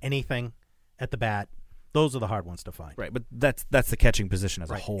give you anything at the bat, those are the hard ones to find. Right, but that's the catching position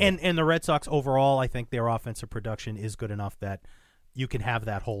as a whole. And the Red Sox overall, I think their offensive production is good enough that you can have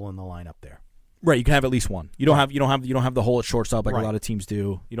that hole in the lineup there. Right, you can have at least one. You don't have the hole at shortstop like Right. a lot of teams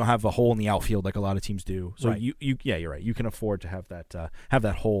do. You don't have a hole in the outfield like a lot of teams do. So Right. you're right. You can afford to have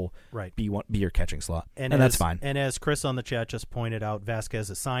that hole Right. be your catching slot, and as, that's fine. And as Chris on the chat just pointed out,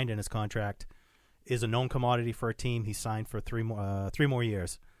 Vasquez is signed in his contract, is a known commodity for a team. He's signed for 3 more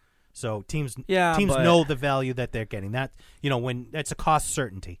years. So teams but- know the value that they're getting. That when that's a cost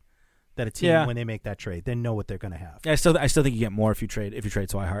certainty that a team when they make that trade, they know what they're going to have. I still think you get more if you trade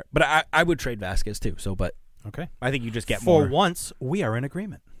Swihart, but I would trade Vasquez too. So, but Okay. I think you just get For more. once, we are in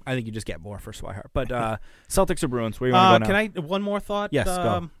agreement. I think you just get more for Swihart. But Celtics or Bruins? Where do you want to go now? Can I one more thought? Yes, go.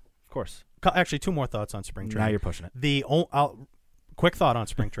 Of course. Actually, 2 more thoughts on spring training. Now you're pushing it. Quick thought on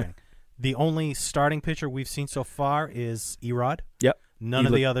spring training. The only starting pitcher we've seen so far is Erod. Yep. None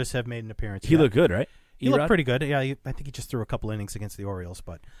of the others have made an appearance. He yet. looked good, right? He looked pretty good. Yeah, I think he just threw a couple innings against the Orioles.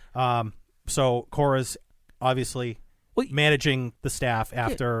 But so Cora's obviously managing the staff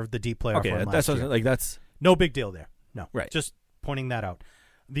after the deep playoff run last year. That's No big deal there. No. Right. Just pointing that out.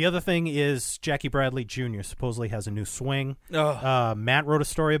 The other thing is Jackie Bradley Jr. supposedly has a new swing. Matt wrote a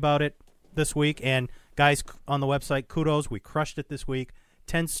story about it this week. And guys on the website, kudos. We crushed it this week.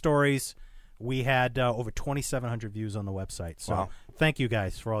 10 stories. We had over 2,700 views on the website. So thank you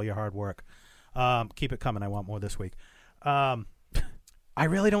guys for all your hard work. Keep it coming. I want more this week. I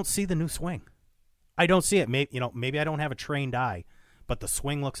really don't see the new swing. I don't see it. Maybe I don't have a trained eye, but the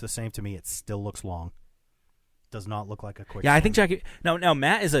swing looks the same to me. It still looks long. Does not look like a quick swing. I think Jackie. Now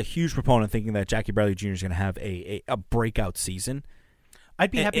Matt is a huge proponent thinking that Jackie Bradley Jr. is going to have a breakout season.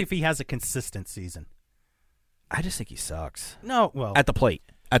 I'd be happy if he has a consistent season. I just think he sucks. No, well, At the plate.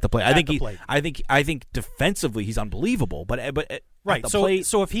 I plate. think defensively he's unbelievable, but at right. the So plate,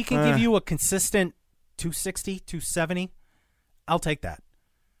 so if he can give you a consistent 260, 270, I'll take that.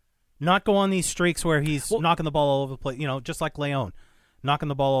 Not go on these streaks where he's knocking the ball all over the place, just like Leon, knocking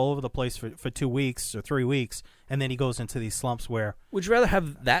the ball all over the place for 2 weeks or 3 weeks, and then he goes into these slumps where... Would you rather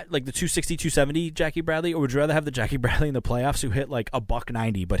have that, like the 260, 270 Jackie Bradley, or would you rather have the Jackie Bradley in the playoffs who hit like a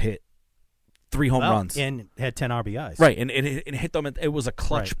 $190 but hit 3 home runs and had 10 RBIs? Right, and hit them. It was a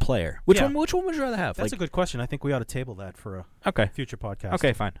clutch player. Which one would you rather have? That's a good question. I think we ought to table that for a future podcast.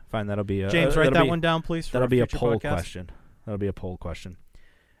 Okay, fine. That'll be James, write that one down, please. That'll be a poll podcast. question. That'll be a poll question.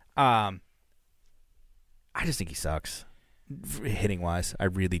 I just think he sucks, hitting wise. I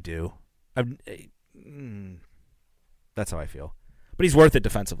really do. That's how I feel. But he's worth it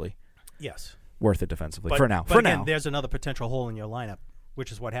defensively. Yes, worth it defensively but, for now. But again, there's another potential hole in your lineup,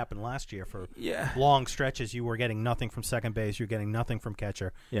 which is what happened last year. For long stretches, you were getting nothing from second base, you were getting nothing from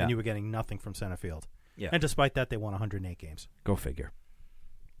catcher, and you were getting nothing from center field. Yeah. And despite that, they won 108 games. Go figure.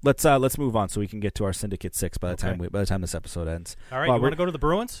 Let's move on so we can get to our Syndicate 6 by the time this episode ends. All right, you want to go to the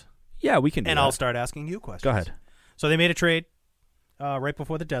Bruins? Yeah, we can do and that. I'll start asking you questions. Go ahead. So they made a trade right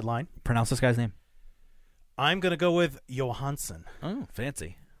before the deadline. Pronounce this guy's name. I'm going to go with Johansson. Oh,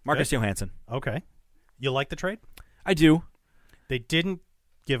 fancy. Marcus Johansson. Okay. You like the trade? I do. They didn't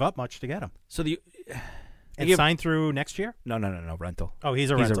give up much to get him. So and sign through next year? No, rental. Oh, he's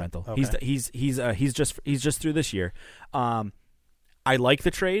a rental. Okay. He's just through this year. I like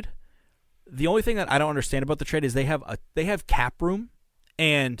the trade. The only thing that I don't understand about the trade is they have cap room,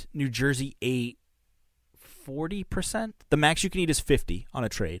 and New Jersey ate 40%. The max you can eat is 50 on a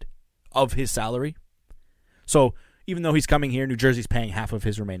trade of his salary. So even though he's coming here, New Jersey's paying half of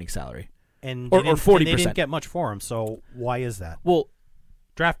his remaining salary, or 40%. And they didn't get much for him. So why is that? Well,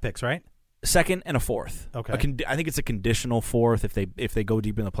 draft picks, right? Second and a fourth. Okay. I think it's a conditional fourth. If they go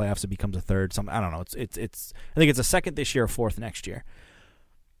deep in the playoffs, it becomes a third. I don't know. It's. I think it's a second this year, a fourth next year.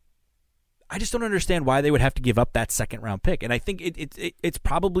 I just don't understand why they would have to give up that second round pick, and I think it's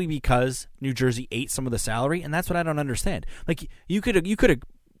probably because New Jersey ate some of the salary, and that's what I don't understand. Like you could have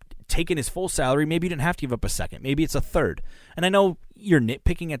taken his full salary. Maybe you didn't have to give up a second. Maybe it's a third. And I know you're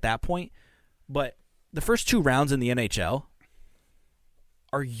nitpicking at that point, but the first 2 rounds in the NHL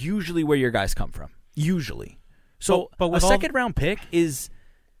are usually where your guys come from. Usually. So but a second round pick is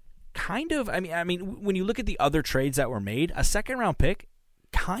kind of, I mean, when you look at the other trades that were made, a second round pick,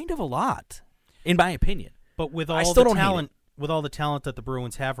 kind of a lot, in my opinion. But with all the talent that the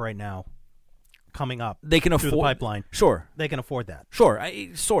Bruins have right now coming up, they can afford the pipeline. Sure, they can afford that. Sure,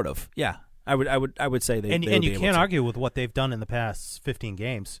 sort of. Yeah, I would say they. And you can't argue with what they've done in the past 15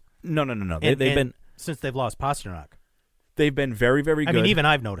 games. No. They've been since they've lost Pasternak. They've been very, very good. I mean, even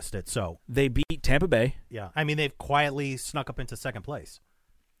I've noticed it. So they beat Tampa Bay. Yeah, I mean they've quietly snuck up into second place.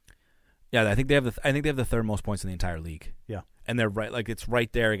 Yeah, I think they have the third most points in the entire league. Yeah, and they're it's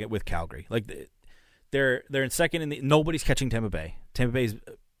right there with Calgary. Like they're in second nobody's catching Tampa Bay. Tampa Bay's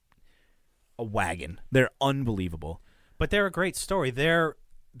a wagon. They're unbelievable. But they're a great story. They're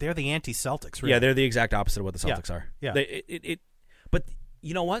the anti-Celtics. Really. Yeah, they're the exact opposite of what the Celtics are. Yeah. But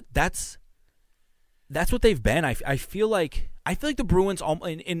you know what? That's what they've been. I feel like the Bruins,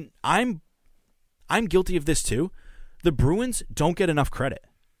 and I'm guilty of this too. The Bruins don't get enough credit.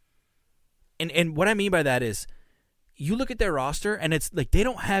 And what I mean by that is, you look at their roster, and it's like they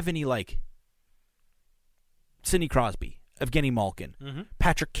don't have any like Sidney Crosby, Evgeny Malkin,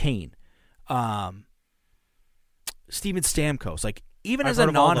 Patrick Kane, Steven Stamkos. Like even as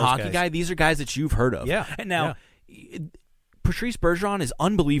a non-hockey guy, these are guys that you've heard of. Yeah. And now, Patrice Bergeron is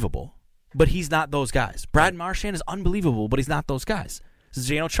unbelievable, but he's not those guys. Brad Marchand is unbelievable, but he's not those guys.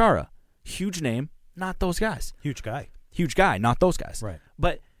 Zdeno Chara, huge name, not those guys. Huge guy, not those guys. Right.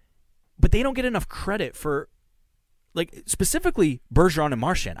 But they don't get enough credit for, like, specifically Bergeron and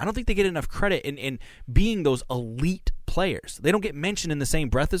Marchand. I don't think they get enough credit in being those elite players. They don't get mentioned in the same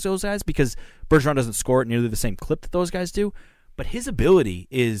breath as those guys because Bergeron doesn't score at nearly the same clip that those guys do. But his ability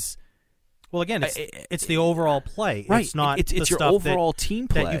is... Well, again, it's the overall play. Right. It's not it's the your stuff overall team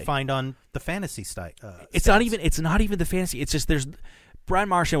play that you find on the fantasy site. It's not even the fantasy. It's just Brad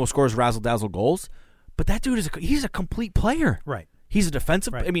Marchand will score his razzle-dazzle goals, but that dude he's a complete player. Right. He's a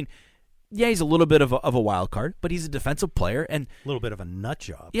defensive... Right. I mean... Yeah, he's a little bit of a wild card, but he's a defensive player and a little bit of a nut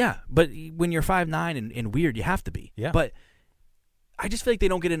job. Yeah, but when you're 5'9" and weird, you have to be. Yeah. But I just feel like they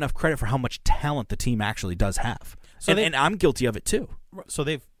don't get enough credit for how much talent the team actually does have. So and I'm guilty of it too. So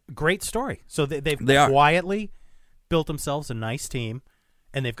great story. So they've are. quietly built themselves a nice team,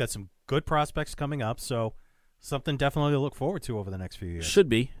 and they've got some good prospects coming up. So something definitely to look forward to over the next few years. Should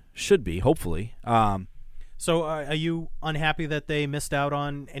be, hopefully. So are you unhappy that they missed out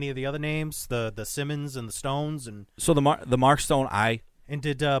on any of the other names, the Simmons and the Stones? And so the Mark Stone, and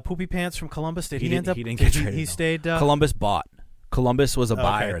did Poopy Pants from Columbus? Did he end up? He didn't get traded. He stayed. Columbus bought. Columbus was a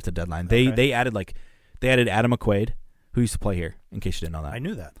buyer at the deadline. They added Adam McQuaid, who used to play here. In case you didn't know that, I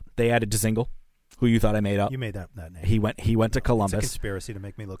knew that. They added Dzingel, who you thought I made up. You made that name. He went to Columbus. It's a conspiracy to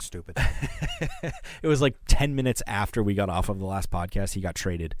make me look stupid. It was like 10 minutes after we got off of the last podcast. He got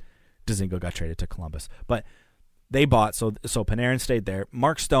traded. Dzingel got traded to Columbus, but they bought. So Panarin stayed there.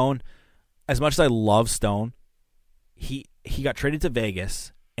 Mark Stone, as much as I love Stone, he got traded to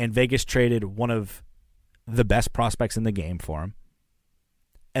Vegas, and Vegas traded one of the best prospects in the game for him.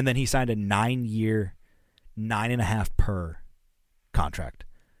 And then he signed a 9-year, $9.5 per contract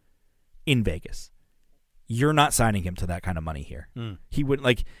in Vegas. You're not signing him to that kind of money here. He wouldn't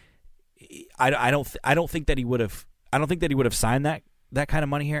like. I don't think that he would have. I don't think that he would have signed that kind of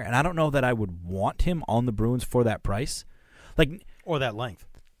money here, and I don't know that I would want him on the Bruins for that price. Like, or that length.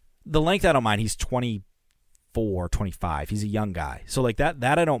 The length I don't mind. He's 24, 25. He's a young guy. So like that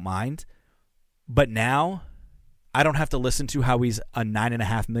I don't mind. But now I don't have to listen to how he's a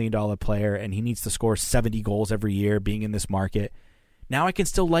 $9.5 million player and he needs to score 70 goals every year being in this market. Now I can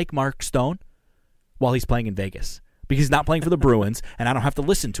still like Mark Stone while he's playing in Vegas because he's not playing for the Bruins, and I don't have to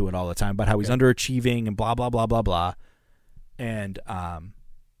listen to it all the time about how he's underachieving and blah, blah, blah, blah, blah. And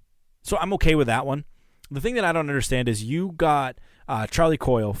so I'm okay with that one. The thing that I don't understand is you got Charlie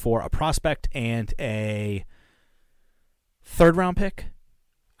Coyle for a prospect and a third-round pick,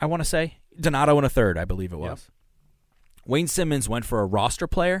 I want to say. Donato and a third, I believe it was. Yep. Wayne Simmons went for a roster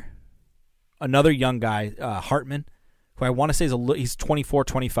player, another young guy, Hartman, who I want to say he's 24,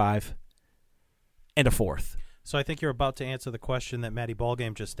 25, and a fourth. So I think you're about to answer the question that Matty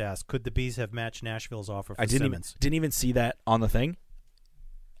Ballgame just asked. Could the Bees have matched Nashville's offer for Simmons? Didn't even see that on the thing.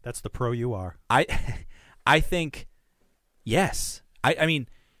 That's the pro you are. I think yes. I mean,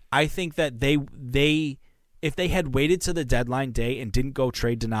 I think that they if they had waited to the deadline day and didn't go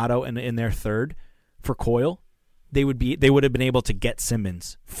trade Donato in their third for Coyle, they would have been able to get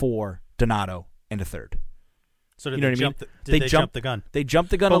Simmons for Donato and a third. So did they jump the gun? They jumped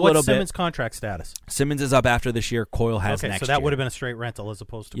the gun but a little what's bit. Simmons' contract status? Simmons is up after this year. Coyle has next year. So that would have been a straight rental as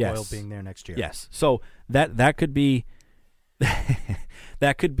opposed to Yes. Coyle being there next year. Yes. So that could be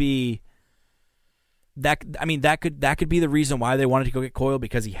that could be the reason why they wanted to go get Coyle,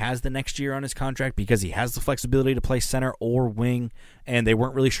 because he has the next year on his contract, because he has the flexibility to play center or wing, and they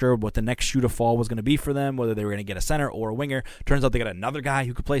weren't really sure what the next shoe to fall was going to be for them, whether they were going to get a center or a winger. Turns out they got another guy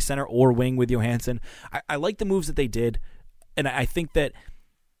who could play center or wing with Johansson. I like the moves that they did, and I think that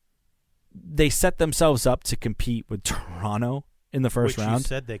they set themselves up to compete with Toronto in the first round. Which you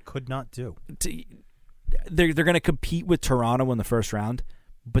said they could not do. They're going to compete with Toronto in the first round,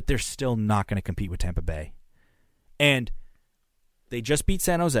 but they're still not going to compete with Tampa Bay. And they just beat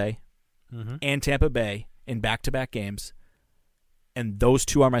San Jose and Tampa Bay in back-to-back games, and those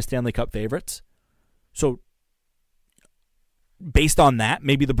two are my Stanley Cup favorites. So based on that,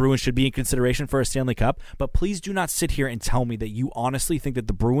 maybe the Bruins should be in consideration for a Stanley Cup, but please do not sit here and tell me that you honestly think that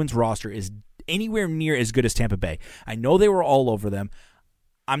the Bruins roster is anywhere near as good as Tampa Bay. I know they were all over them.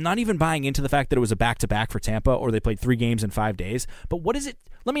 I'm not even buying into the fact that it was a back-to-back for Tampa or they played 3 games in 5 days. But what is it?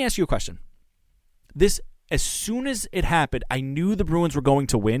 Let me ask you a question. As soon as it happened, I knew the Bruins were going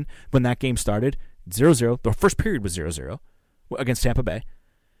to win when that game started. 0-0. The first period was 0-0 against Tampa Bay.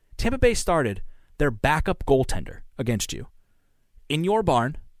 Tampa Bay started their backup goaltender against you in your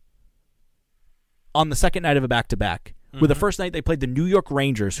barn on the second night of a back-to-back. With the first night, they played the New York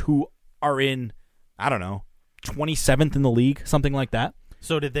Rangers, who are in, 27th in the league, something like that.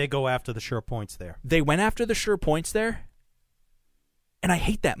 So did they go after the sure points there? They went after the sure points there, and I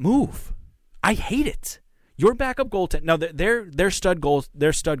hate that move. I hate it. Your backup goaltender. Now their stud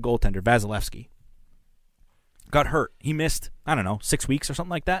goaltender Vasilevsky got hurt. He missed 6 weeks or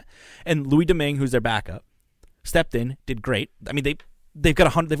something like that. And Louis Domingue, who's their backup, stepped in, did great. I mean they've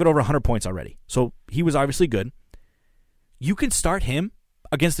got over 100 points already, so he was obviously good. You can start him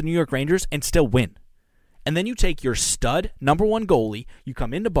against the New York Rangers and still win. And then you take your stud number 1 goalie, you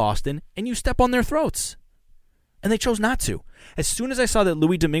come into Boston, and you step on their throats. And they chose not to. As soon as I saw that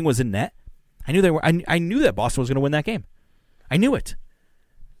Louis Domingue was in net, I knew I knew that Boston was going to win that game. I knew it.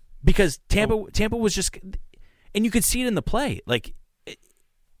 Because Tampa was just, and you could see it in the play. Like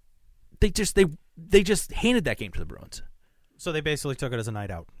they just handed that game to the Bruins. So they basically took it as a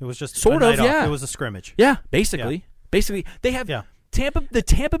night out. It was just sort a of, night yeah. off. It was a scrimmage. Yeah, basically. Yeah. Basically, they have the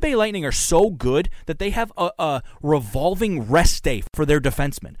Tampa Bay Lightning are so good that they have a revolving rest day for their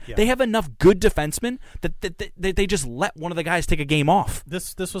defensemen. Yeah. They have enough good defensemen that they just let one of the guys take a game off.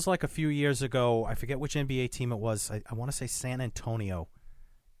 This was like a few years ago. I forget which NBA team it was. I want to say San Antonio.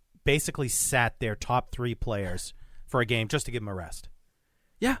 Basically sat their top 3 players for a game just to give them a rest.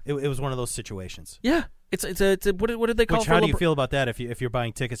 Yeah, it was one of those situations. Yeah, it's a what did they call? How do you feel about that if you're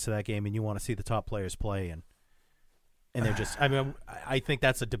buying tickets to that game and you want to see the top players play and they're just, I think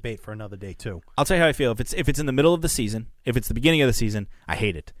that's a debate for another day too. I'll tell you how I feel. If it's in the middle of the season, if it's the beginning of the season, I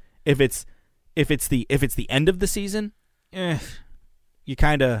hate it. If it's the end of the season, you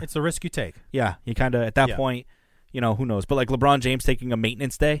kind of, it's a risk you take. Yeah, you kind of at that point, who knows? But like LeBron James taking a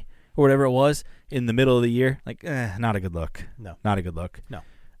maintenance day or whatever it was in the middle of the year, like not a good look. No, not a good look.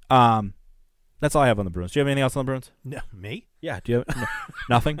 No. That's all I have on the Bruins. Do you have anything else on the Bruins? No, me? Yeah. Do you have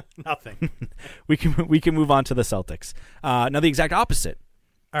nothing? Nothing. We can move on to the Celtics. Now the exact opposite.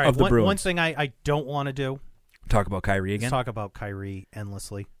 All right, of the Bruins. One thing I don't want to do. Talk about Kyrie again. Let's talk about Kyrie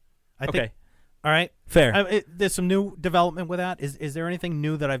endlessly. Okay. Think, all right. Fair. There's some new development with that. Is there anything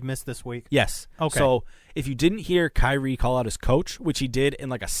new that I've missed this week? Yes. Okay. So if you didn't hear Kyrie call out his coach, which he did in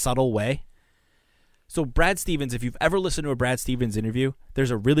like a subtle way. So Brad Stevens, if you've ever listened to a Brad Stevens interview,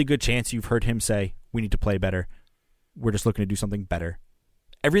 there's a really good chance you've heard him say, "We need to play better. We're just looking to do something better.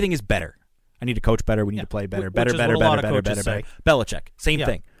 Everything is better. I need to coach better. We need to play better. Better. Belichick, same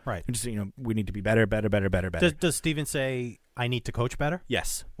thing. Right. Just, we need to be better. Does Stevens say, I need to coach better?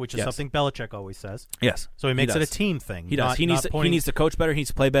 Yes. Which is something Belichick always says. Yes. So he makes it a team thing. He does. He needs to coach better. He needs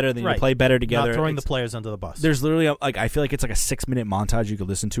to play better. They need to play better together. Not throwing the players under the bus. There's literally, I feel like it's like a 6-minute montage you could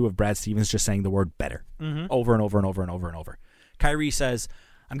listen to of Brad Stevens just saying the word better over and over and over and over and over. Kyrie says,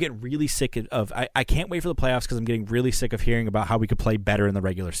 I'm getting really sick of I can't wait for the playoffs because I'm getting really sick of hearing about how we could play better in the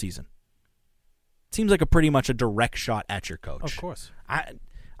regular season. Seems like pretty much a direct shot at your coach. Of course.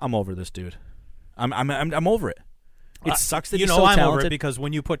 I'm over this dude. I'm over it. It sucks that you he's know so I'm talented. over it because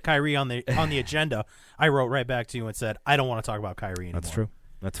when you put Kyrie on the agenda, I wrote right back to you and said I don't want to talk about Kyrie anymore. That's true.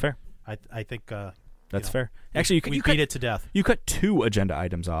 That's fair. I think That's fair. Actually, we beat it to death. You cut 2 agenda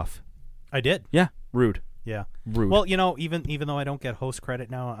items off. I did. Yeah, rude. Yeah. Rude. Well, even though I don't get host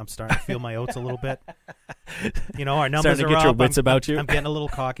credit now, I'm starting to feel my oats a little bit. Our numbers Starting to are get up. your wits about you. I'm getting a little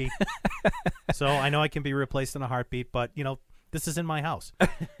cocky. So I know I can be replaced in a heartbeat, but this is in my house.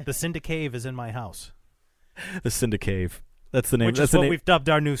 The Syndicave is in my house. The Syndicave. That's the name. Which That's is what the name. we've dubbed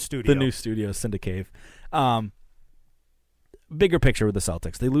our new studio. The new studio, Syndicave. Bigger picture with the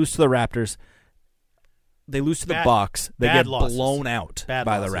Celtics. They lose to the Raptors. They lose to the Bucks. They get blown out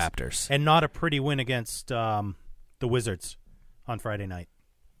by the Raptors. And not a pretty win against the Wizards on Friday night.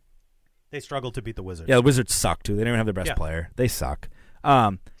 They struggled to beat the Wizards. Yeah, the Wizards suck, too. They don't even have their best player. They suck.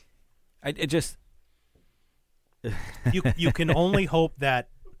 It just... you can only hope that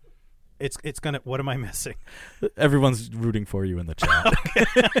it's going to... What am I missing? Everyone's rooting for you in the chat.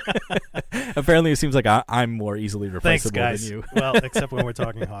 Apparently, it seems like I'm more easily replaceable Thanks, guys. than you. Well, except when we're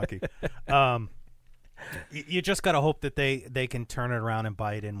talking hockey. You just got to hope that they can turn it around and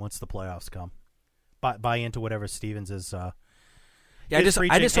buy it in once the playoffs come. Buy into whatever Stevens is. I just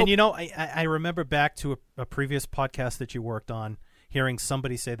and hope... I remember back to a previous podcast that you worked on, hearing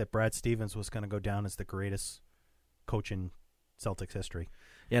somebody say that Brad Stevens was going to go down as the greatest coach in Celtics history.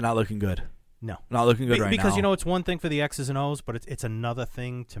 Yeah, not looking good. No, not looking good because now. it's one thing for the X's and O's, but it's another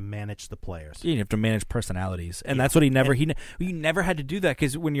thing to manage the players. You have to manage personalities, and that's what he never had to do that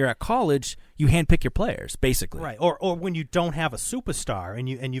because when you're at college, you handpick your players basically. Right, or when you don't have a superstar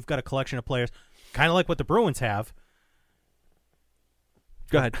and you've got a collection of players, kind of like what the Bruins have.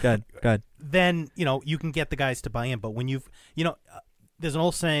 Go ahead. Then you can get the guys to buy in, but when there's an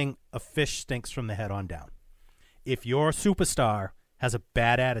old saying: a fish stinks from the head on down. If your superstar has a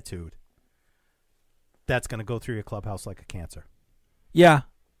bad attitude, that's going to go through your clubhouse like a cancer. Yeah.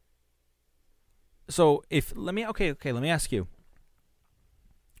 So let me ask you.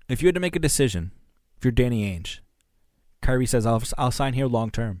 If you had to make a decision, if you're Danny Ainge, Kyrie says I'll sign here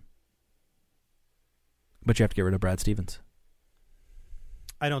long term, but you have to get rid of Brad Stevens.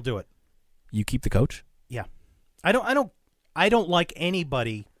 I don't do it. You keep the coach? Yeah. I don't like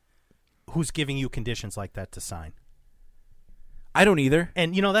anybody who's giving you conditions like that to sign. I don't either.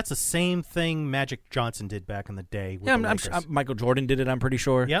 And that's the same thing Magic Johnson did back in the day. With I'm Michael Jordan did it. I'm pretty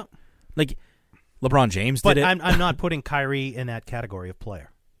sure. Yeah, like LeBron James did it. But I'm not putting Kyrie in that category of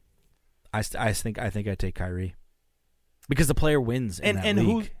player. I think I take Kyrie because the player wins in that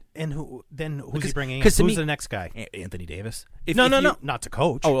league. Who's he bringing in? Who's the next guy? Anthony Davis. No, not to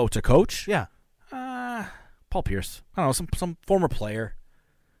coach. Oh, to coach? Yeah. Paul Pierce. I don't know, some former player.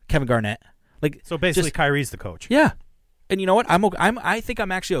 Kevin Garnett. So basically, Kyrie's the coach. Yeah. And you know what? I think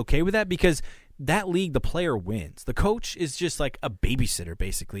I'm actually okay with that because that league, the player wins. The coach is just like a babysitter,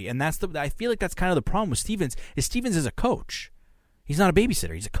 basically, and I feel like that's kind of the problem with Stevens. Stevens is a coach. He's not a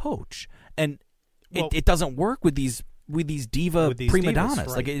babysitter. He's a coach, and it doesn't work with these diva prima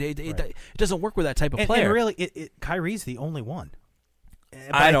donnas. Right, it doesn't work with that type of player. And really, Kyrie's the only one.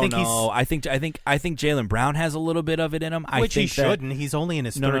 But I don't know. I think Jaylen Brown has a little bit of it in him. Which he shouldn't. He's only in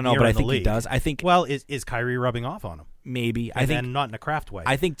his third year in the league. But I think he does. I think. Well, is Kyrie rubbing off on him? Maybe. And not in a Kraft way.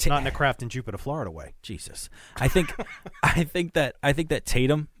 I think not in a Kraft in Jupiter, Florida way. Jesus. I think that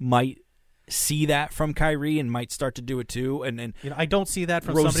Tatum might see that from Kyrie and might start to do it too. And I don't see that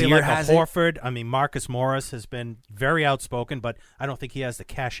from Rozier somebody like has Horford. I mean, Marcus Morris has been very outspoken, but I don't think he has the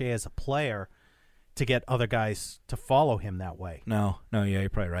cachet as a player to get other guys to follow him that way. No, yeah, you're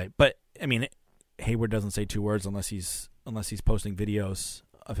probably right. But I mean, Hayward doesn't say 2 words unless he's posting videos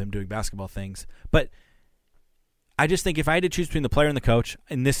of him doing basketball things. But I just think if I had to choose between the player and the coach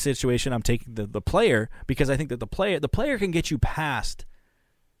in this situation, I'm taking the player because I think that the player can get you past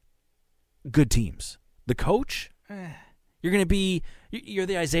good teams. The coach, you're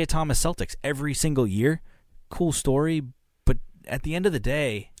the Isaiah Thomas Celtics every single year. Cool story, but at the end of the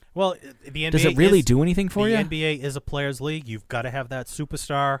day. Well, the NBA does it really do anything for you? The NBA is a players' league. You've got to have that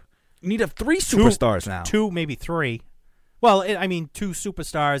superstar. You need to have 3 superstars now. 2, maybe 3. Well, 2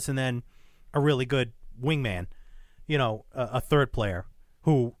 superstars and then a really good wingman. A third player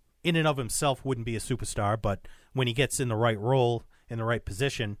who, in and of himself, wouldn't be a superstar, but when he gets in the right role, in the right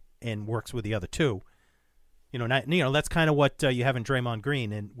position, and works with the other 2, that's kind of what you have in Draymond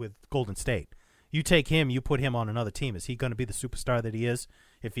Green with Golden State. You take him, you put him on another team. Is he going to be the superstar that he is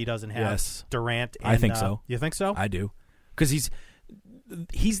if he doesn't have Durant? And, I think so. You think so? I do. Because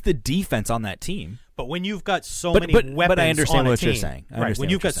he's the defense on that team. But when you've got so many weapons but I understand on a what team, you're saying. Right, when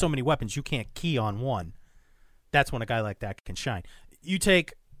you've got so many weapons, you can't key on one. That's when a guy like that can shine. You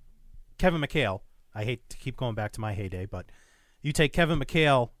take Kevin McHale. I hate to keep going back to my heyday, but you take Kevin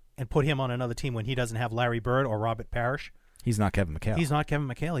McHale and put him on another team when he doesn't have Larry Bird or Robert Parrish. He's not Kevin McHale. He's not Kevin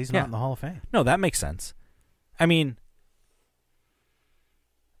McHale. He's not in the Hall of Fame. No, that makes sense. I mean,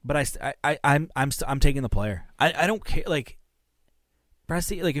 but I'm taking the player. I don't care. Like Brad,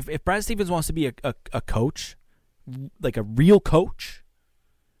 if Brad Stevens wants to be a coach, like a real coach,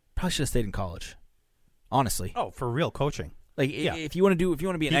 probably should have stayed in college. Honestly. Oh, for real coaching. Like if you want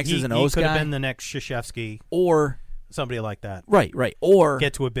to be an X's and O's guy, he could have guy, been the next Krzyzewski or somebody like that. Right. Or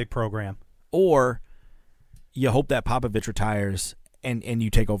get to a big program. Or you hope that Popovich retires and you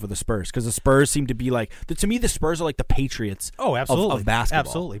take over the Spurs, because the Spurs seem to be like to me the Spurs are like the Patriots. Oh, absolutely. Of basketball.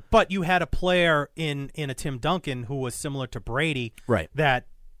 Absolutely. But you had a player in a Tim Duncan who was similar to Brady, right? That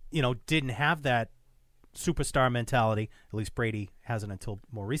didn't have that superstar mentality. At least Brady hasn't until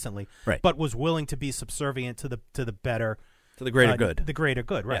more recently, right? But was willing to be subservient to the better, to the greater good, the greater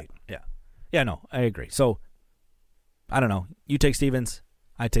good, right? Yeah. No, I agree. So I don't know. You take Stevens,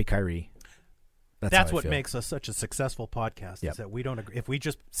 I take Kyrie. That's what makes us such a successful podcast. Is that we don't agree. If we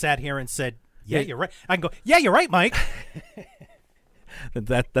just sat here and said, "Yeah, you're right," I can go, "Yeah, you're right, Mike."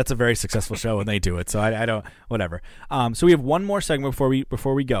 That's a very successful show when they do it. So I don't whatever. So we have one more segment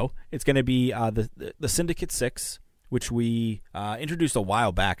before we go. It's going to be the Syndicate 6, which we introduced a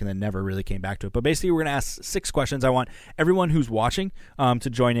while back and then never really came back to it. But basically, we're going to ask 6 questions. I want everyone who's watching to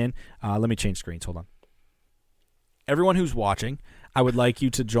join in. Let me change screens. Hold on. Everyone who's watching, I would like you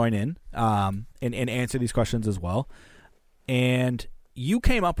to join in and answer these questions as well. And you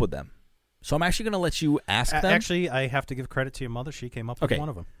came up with them. So I'm actually going to let you ask them. Actually, I have to give credit to your mother. She came up with one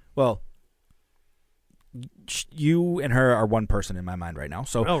of them. Well, you and her are one person in my mind right now.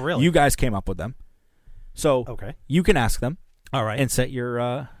 So really? You guys came up with them. So you can ask them. All right. And set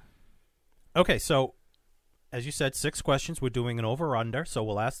your... Okay, so as you said, 6 questions. We're doing an over-under. So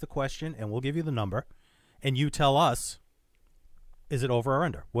we'll ask the question, and we'll give you the number. And you tell us, is it over or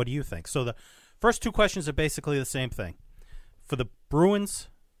under? What do you think? So the first 2 questions are basically the same thing. For the Bruins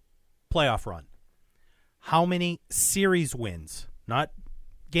playoff run, how many series wins, not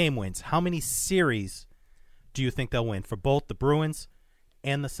game wins, how many series do you think they'll win for both the Bruins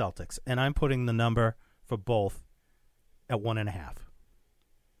and the Celtics? And I'm putting the number for both at 1.5.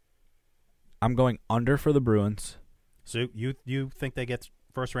 I'm going under for the Bruins. So you think they get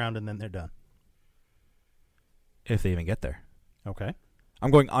first round and then they're done? If they even get there. Okay. I'm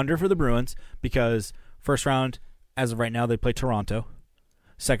going under for the Bruins because first round, as of right now, they play Toronto.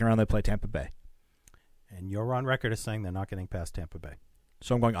 Second round, they play Tampa Bay. And you're on record as saying they're not getting past Tampa Bay.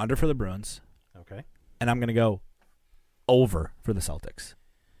 So I'm going under for the Bruins. Okay. And I'm going to go over for the Celtics.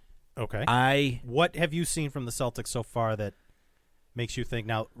 Okay. What have you seen from the Celtics so far that makes you think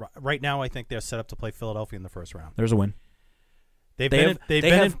now? Right now, I think they're set up to play Philadelphia in the first round. There's a win.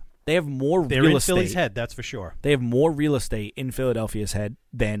 They have more they're real in estate. Philly's head, that's for sure. They have more real estate in Philadelphia's head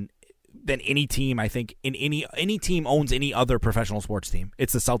than any team, I think, in any team owns any other professional sports team.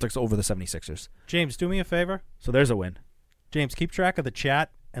 It's the Celtics over the 76ers. James, do me a favor. So there's a win. James, keep track of the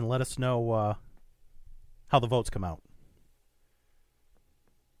chat and let us know how the votes come out.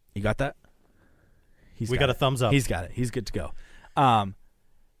 You got that? We got a thumbs up. He's got it. He's good to go.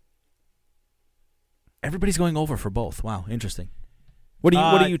 Everybody's going over for both. Wow, interesting. What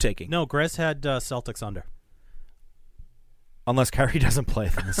are you taking? No, Grez had Celtics under. Unless Kyrie doesn't play,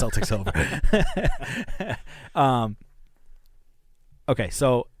 then the Celtics over. Okay,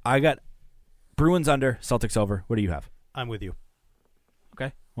 so I got Bruins under, Celtics over. What do you have? I'm with you.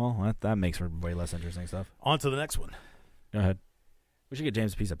 Okay, well that makes for way less interesting stuff. On to the next one. Go ahead. We should get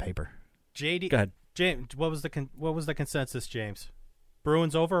James a piece of paper. JD, go ahead. James, what was the consensus, James?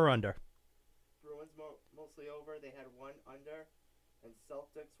 Bruins over or under? Bruins mostly over. They had one under, and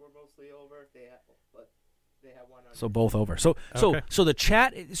Celtics were mostly over. They had one under. So both over. So the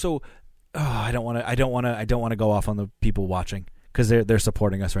chat. So I don't want to go off on the people watching because they're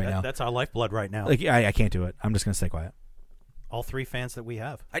supporting us right now. That's our lifeblood right now. Like I can't do it. I'm just gonna stay quiet. All 3 fans that we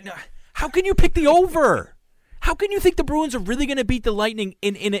have. How can you pick the over? How can you think the Bruins are really going to beat the Lightning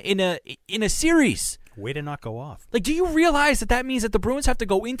in a series? Way to not go off. Like, do you realize that means that the Bruins have to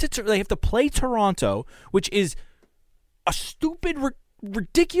go they have to play Toronto, which is a stupid,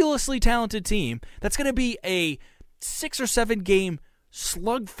 ridiculously talented team. That's going to be a 6 or 7 game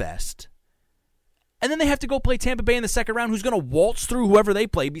slugfest. And then they have to go play Tampa Bay in the second round, who's going to waltz through whoever they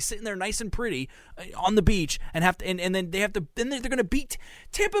play, be sitting there nice and pretty on the beach, and then they're going to beat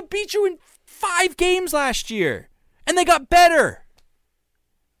Tampa. Beat you in 5 games last year, and they got better.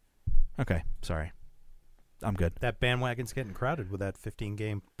 Okay, sorry. I'm good. That bandwagon's getting crowded with that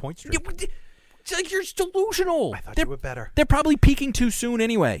 15-game point streak. It's like you're delusional. I thought you were better. They're probably peaking too soon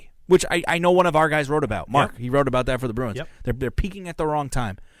anyway, which I know one of our guys wrote about. Mark, Yep. he wrote about that for the Bruins. Yep. They're peaking at the wrong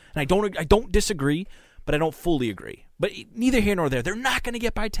time, and I don't disagree, but I don't fully agree. But neither here nor there. They're not going to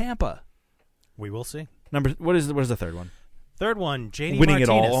get by Tampa. We will see. What is the third one? Third one, JD Winning Martinez. it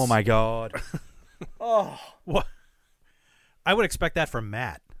all. Oh my God. What? I would expect that from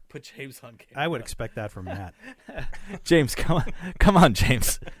Matt. Put James on camera. I would expect that from Matt. James, come on,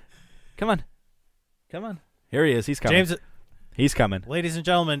 James, come on. Here he is. He's coming. James, he's coming. ladies and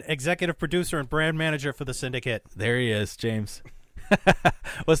gentlemen, executive producer and brand manager for the Syndicate. There he is, James.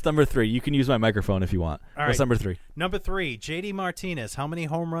 What's number 3? You can use my microphone if you want. All What's right. number 3? Number 3, JD Martinez. How many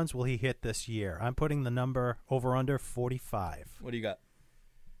home runs will he hit this year? I'm putting the number over/under 45. What do you got?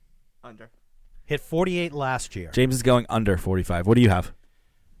 Under. Hit 48 last year. James is going under 45. What do you have?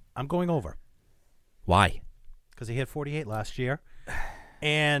 I'm going over Why? because he hit 48 last year.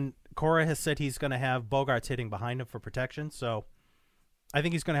 And Cora has said he's going to have Bogarts hitting behind him for protection. So I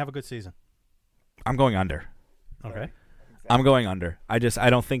think he's going to have a good season. I'm going under. Okay. I'm going under. I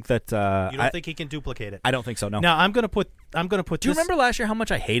don't think that. You don't think he can duplicate it? I don't think so. No. Now I'm going to put. Do you remember last year how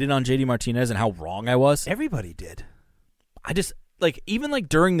much I hated on JD Martinez and how wrong I was? Everybody did. I just even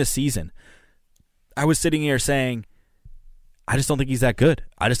during the season, I was sitting here saying, I just don't think he's that good.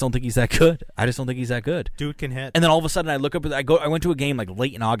 I just don't think he's that good. I just don't think he's that good. Dude can hit. And then all of a sudden, I look up. I went to a game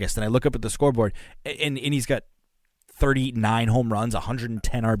late in August, and I look up at the scoreboard, and he's got 39 home runs,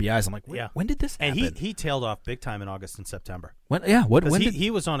 110 RBIs. I'm like, when did this happen? And he tailed off big time in August and September. When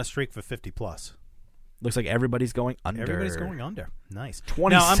he was on a streak for 50 plus. Looks like everybody's going under. Everybody's going under. Nice.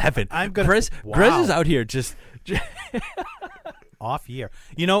 27. Now, I'm gonna, Grizz is out here just off year.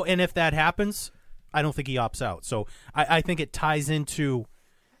 And if that happens, I don't think he opts out. So I think it ties into,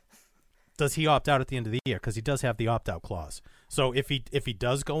 does he opt out at the end of the year? Because he does have the opt-out clause. So if he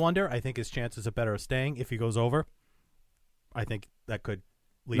does go under, I think his chances are better of staying. If he goes over, I think that could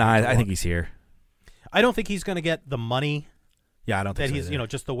lead him to I think he's here. I don't think he's going to get the money Yeah, I don't think that so he's, either.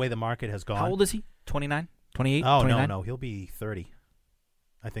 just the way the market has gone. How old is he? 29? 28? Oh, 29? no. He'll be 30,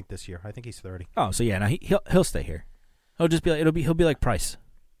 I think, this year. I think he's 30. Oh, so yeah, no, he'll stay here. He'll just be he'll be like Price.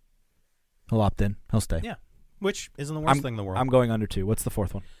 He'll opt in. He'll stay. Yeah, which isn't the worst thing in the world. I'm going under 2. What's the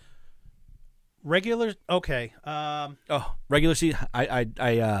fourth one? Regular, okay. Regular season.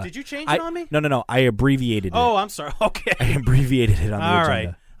 Did you change it on me? No. I abbreviated it. Oh, I'm sorry. Okay. I abbreviated it on the All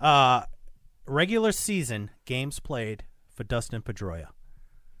agenda. right. Regular season games played for Dustin Pedroia.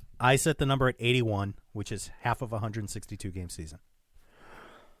 I set the number at 81, which is half of a 162-game season.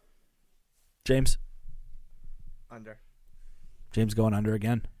 James Under. going under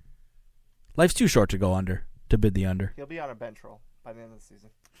again. Life's too short to go under, to bid the under. He'll be on a bench roll by the end of the season.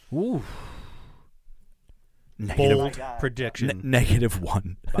 Ooh. Bold God. prediction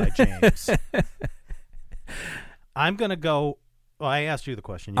 -1 by James. I'm going to go. Well, I asked you the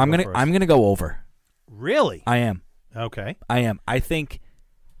question. You I'm go first. gonna go over. Really? I am. Okay. I am. I think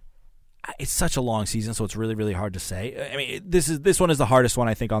it's such a long season, so it's really, really hard to say. I mean, this one is the hardest one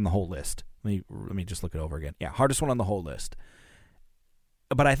I think on the whole list. Let me just look it over again. Yeah, hardest one on the whole list.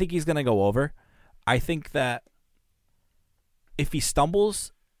 But I think he's going to go over. I think that if he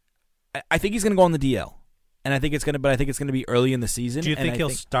stumbles, I think he's going to go on the DL, and I think it's going to be early in the season. Do you and think he'll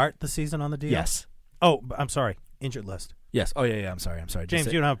start the season on the DL? Yes. Oh, I'm sorry. Injured list. Yes. Oh yeah. I'm sorry. James,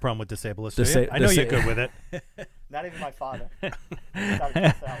 you don't have a problem with disabled list, do you? I know you're good with it. Not even my father.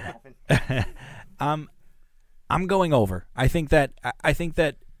 Started laughing. I'm going over. I think that.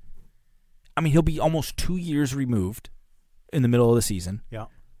 I mean, he'll be almost 2 years removed in the middle of the season. Yeah.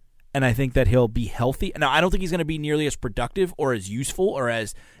 And I think that he'll be healthy. Now, I don't think he's going to be nearly as productive or as useful or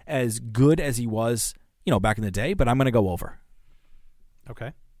as good as he was, back in the day. But I'm going to go over.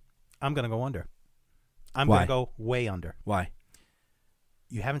 Okay. I'm going to go under. I'm Why? going to go way under. Why?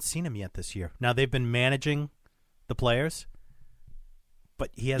 You haven't seen him yet this year. Now they've been managing the players,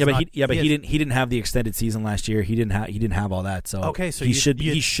 but he has. He didn't have the extended season last year. He didn't have all that. So okay, so he should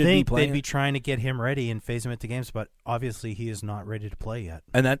be playing. They'd be trying to get him ready and phase him into games, but obviously he is not ready to play yet.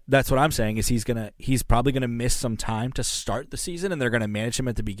 And that's what I'm saying is he's probably gonna miss some time to start the season, and they're gonna manage him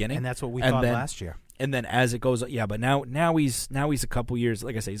at the beginning. And that's what we thought last year. And then as it goes, but now he's a couple years.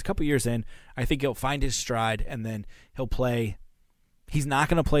 Like I say, he's a couple years in. I think he'll find his stride, and then he'll play. He's not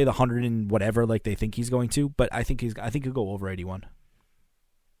going to play the 100 and whatever like they think he's going to, but I think he'll go over 81.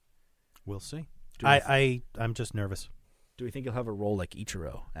 We'll see. I'm just nervous. Do we think he'll have a role like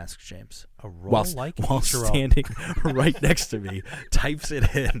Ichiro? Asks James. A role like while Ichiro. Standing right next to me, types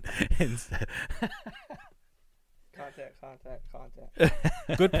it in. And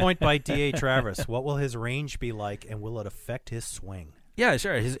Contact. Good point by D.A. Travis. What will his range be like, and will it affect his swing? Yeah,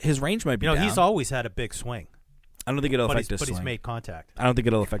 sure. His range might be You know, down. he's always had a big swing, I don't think it'll affect his but swing. he's made contact. I don't think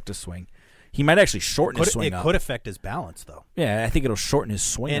it'll affect his swing. He might actually shorten his swing It up. could affect his balance, though. Yeah, I think it'll shorten his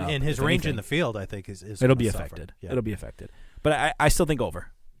swing up. And his if range anything. in the field, I think, is It'll gonna be suffer. affected. Yeah. It'll be affected. But I still think over.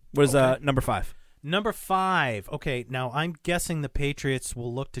 What is number 5? Number 5. Okay, now I'm guessing the Patriots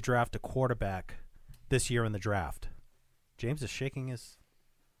will look to draft a quarterback this year in the draft. James is shaking his...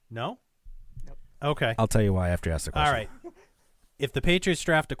 No? Nope. Okay. I'll tell you why after you ask the question. All right. If the Patriots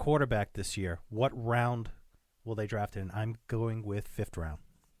draft a quarterback this year, what round will they draft in? I'm going with 5th round.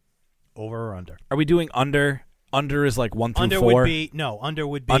 Over or under? Are we doing under? Under is like 1 through Under 4? would be the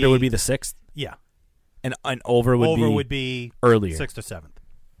 6th? Yeah. And over would be earlier. 6th or 7th.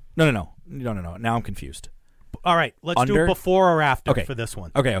 No. Now I'm confused. All right, let's Under? do before or after Okay. for this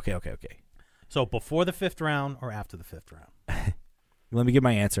one. Okay. So before the 5th round or after the 5th round? Let me give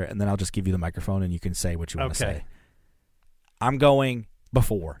my answer, and then I'll just give you the microphone, and you can say what you want to Okay. say. I'm going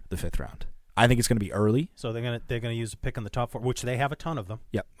before the 5th round. I think it's going to be early. So they're gonna use a pick in the top 4, which they have a ton of them.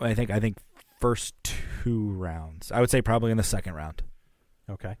 Yep. I think first 2 rounds. I would say probably in the 2nd round.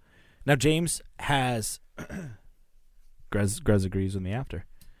 Okay. Now James has Grez agrees with me after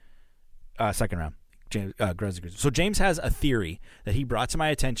 2nd round. James Grez agrees. So James has a theory that he brought to my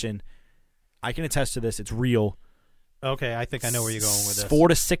attention. I can attest to this. It's real. Okay, I think I know where you're going with this. 4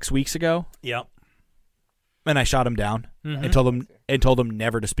 to 6 weeks ago, Yep. and I shot him down Mhm. and told him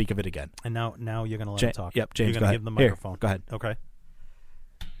never to speak of it again. And now you're gonna let him talk. Yep, James, You're go gonna ahead. give him the Here, microphone. go ahead. Okay.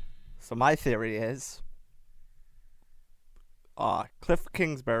 So my theory is, Cliff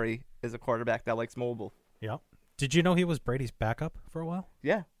Kingsbury is a quarterback that likes mobile. Yep. Did you know he was Brady's backup for a while?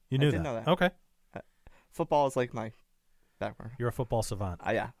 Yeah, You knew I did know that. Okay. Football is like my background. You're a football savant.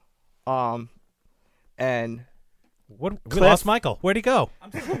 Yeah. And We Cliff- lost Michael. Where'd he go?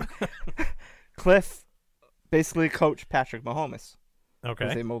 Cliff basically coached Patrick Mahomes, who's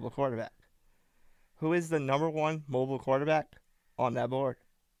Okay. a mobile quarterback. Who is the number 1 mobile quarterback on that board?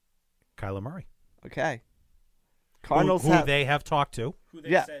 Kyler Murray. Okay. Cardinals who have they have talked to. Who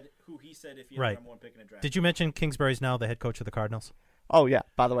Yeah. Who he said if Right. number 1 pick in a draft. Did you mention Kingsbury's now the head coach of the Cardinals? Oh yeah,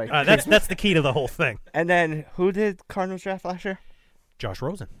 by the way. That's the key to the whole thing. And then who did Cardinals draft last year? Josh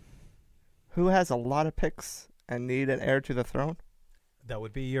Rosen. Who has a lot of picks and need an heir to the throne? That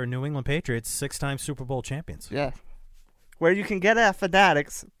would be your New England Patriots, 6-time Super Bowl champions. Yeah. Where you can get at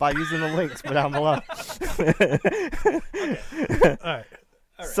Fanatics by using the links down below. All right.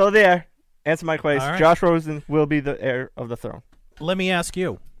 So there, answer my question. All right. Josh Rosen will be the heir of the throne. Let me ask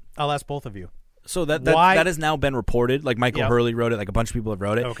you. I'll ask both of you. So that Why- has now been reported. Like Michael Yep. Hurley wrote it. Like a bunch of people have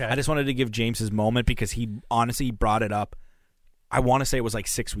wrote it. Okay. I just wanted to give James his moment because he honestly brought it up. I want to say it was like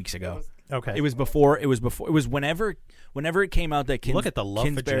 6 weeks ago. Okay. It was before. It was whenever it came out that Look at the love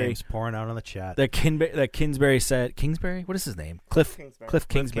for Kingsbury, James pouring out on the chat. that Kingsbury said Kingsbury. What is his name? Cliff Kingsbury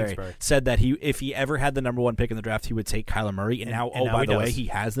Kingsbury. said that if he ever had the number 1 pick in the draft, he would take Kyler Murray. And now, now by he the way, does. he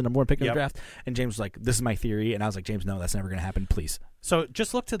has the number 1 pick in Yep. the draft. And James was like, "This is my theory," and I was like, "James, no, that's never going to happen. Please." So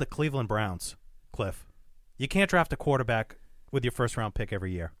just look to the Cleveland Browns, Cliff. You can't draft a quarterback with your first-round pick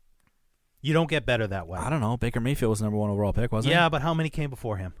every year. You don't get better that way. I don't know. Baker Mayfield was the number 1 overall pick, wasn't Yeah, but how many came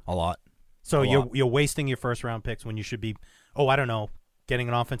before him? he? A lot. So A you're lot. you're wasting your first-round picks when you should be, I don't know, getting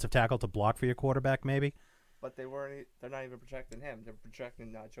an offensive tackle to block for your quarterback maybe? But they're not even projecting him. They're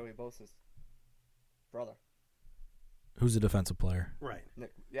projecting Joey Bosa's brother. Who's a defensive player? Right.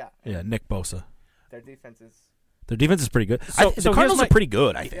 Nick, yeah. Yeah, Nick Bosa. Their defense is. Their defense is pretty good. So the here's Cardinals my- are pretty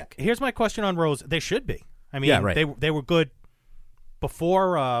good, I think. Here's my question on Rose. They should be. I mean, Yeah, right. they were good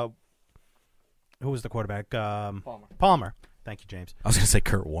before. Who was the quarterback? Palmer. Thank you, James. I was going to say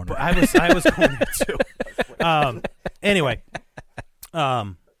Kurt Warner. But I was going there too. Anyway,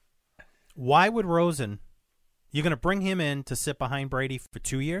 why would Rosen? You're going to bring him in to sit behind Brady for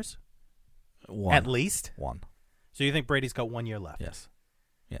 2 years, One. at least. One. So you think Brady's got 1 year left? Yes.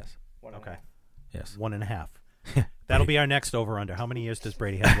 Yes. Okay. Yes. 1.5. That'll be our next over/under. How many years does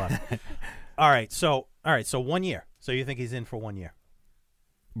Brady have left? All right. So 1 year. So you think he's in for 1 year?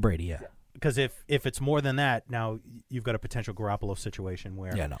 Brady, yeah. Because if it's more than that, now you've got a potential Garoppolo situation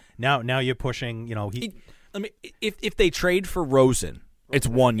where Yeah, no. now you're pushing. If they trade for Rosen, it's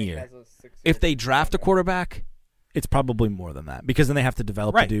 1 year. If they draft a quarterback, it's probably more than that because then they have to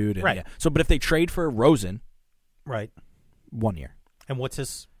develop Right, the dude. And, right. Yeah. So, but if they trade for Rosen, right. 1 year. And what's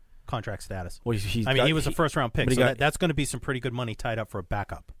his contract status? Well, he was a first-round pick, but he so got- that's going to be some pretty good money tied up for a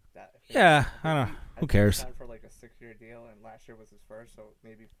backup. Yeah, I don't know. Who cares? Signed for like a 6-year deal, and last year was his first, so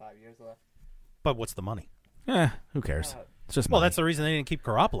maybe 5 years left. But what's the money? Who cares? It's just Well, money. that's the reason they didn't keep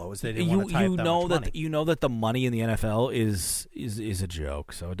Garoppolo, is they didn't want to tie up that much money. You know that the money in the NFL is a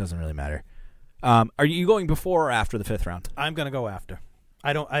joke, so it doesn't really matter. Are you going before or after the 5th round? I'm going to go after.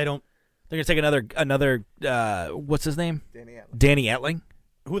 I don't. They're going to take another what's his name? Danny Etling. Danny Etling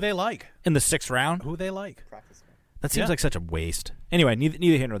Who they like. in the 6th round. Who they like. Practice man. That seems Yeah. like such a waste. Anyway,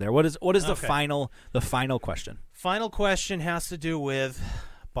 neither here nor there. What is the Okay. final question? Final question has to do with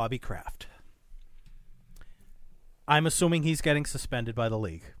Bobby Kraft. I'm assuming he's getting suspended by the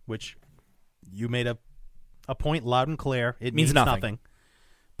league, which you made a point loud and clear. It means nothing.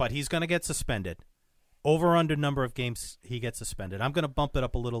 But he's going to get suspended. Over under number of games he gets suspended. I'm going to bump it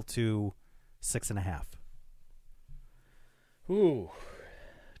up a little to 6.5. Ooh.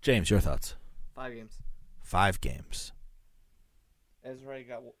 James, your thoughts? 5 games. 5 games. Ezra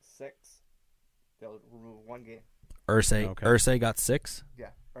got 6. They'll remove 1 game. Ursay got 6. Yeah,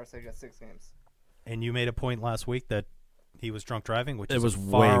 Ursay got 6 games. And you made a point last week that he was drunk driving, which It is was a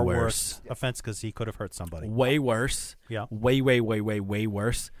far way worse worse. offense because he could have hurt somebody. Way worse. Yeah. Way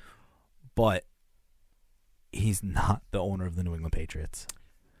worse. But he's not the owner of the New England Patriots.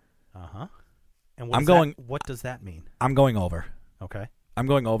 Uh-huh. And what does that mean? I'm going over. Okay. I'm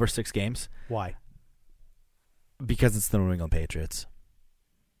going over 6 games Why? because it's the New England Patriots.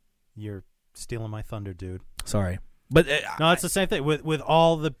 You're stealing my thunder, dude. Sorry. But No, it's the same thing with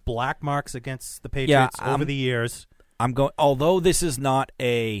all the black marks against the Patriots over the years. I'm going. Although this is not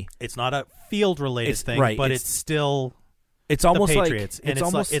a, It's not a field-related thing, right, but it's- it's still it's almost the like Patriots, and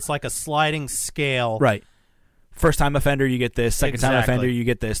it's like a sliding scale. right. First time offender, you get this. Second time Exactly. offender, you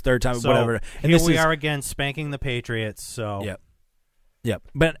get this. Third time, So whatever. And here this we is, are again spanking the Patriots. So Yep.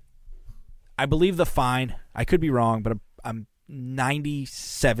 But I believe the fine. I could be wrong, but I'm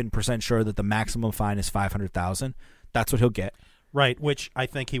 97% sure that the maximum fine is $500,000. That's what he'll get. right, which I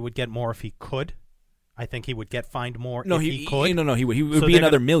think he would get more if he could. I think he would get fined more No, if he could. No, he would. He would So be they're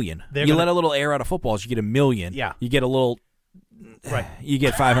another gonna- million. they're You gonna- let a little air out of footballs, you get $1 million. Yeah. You get a little. Right. You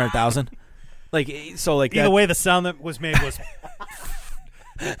get 500,000. Like so, like Either that. way, the sound that was made was.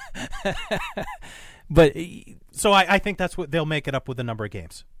 But So I think that's what they'll make it up with the number of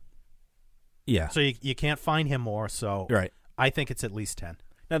games. yeah, So you can't fine him more. So right. I think it's at least 10.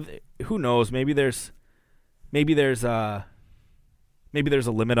 Now, who knows? Maybe there's a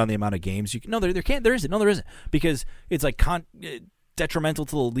limit on the amount of games you can. No, there can't. There isn't. No, there isn't, because it's like detrimental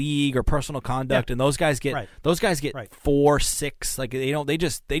to the league or personal conduct, Yeah. and those guys get Right. 4, 6. Like they don't. They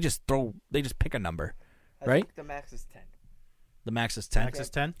just pick a number. I Right? think the max is 10. The max is 10. Max is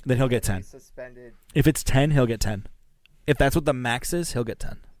 10. Then he'll get 10. He's suspended. If it's 10, he'll get 10. If that's what the max is, he'll get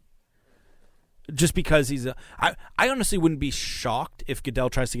 10. Just because he's a. I honestly wouldn't be shocked if Goodell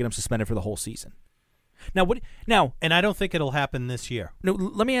tries to get him suspended for the whole season. Now, And I don't think it'll happen this year. no,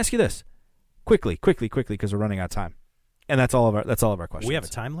 let me ask you this, quickly, because we're running out of time, and that's all of our questions. We have a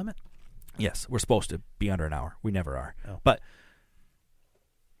time limit? Yes, we're supposed to be under an hour. We never are. Oh. But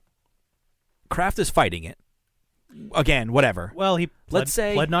Kraft is fighting it again. Whatever. Well, he Let's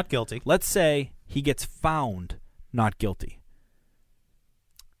pled not guilty. Let's say he gets found not guilty.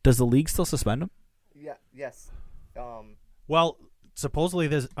 Does the league still suspend him? Yeah. Yes. Well, supposedly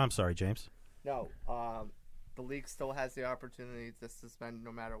there's. I'm sorry, James. No. The league still has the opportunity to suspend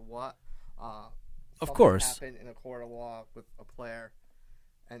no matter what. Something course. happened in a court of law with a player,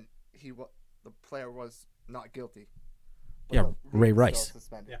 and the player was not guilty. But Yeah, the Ray league Rice. still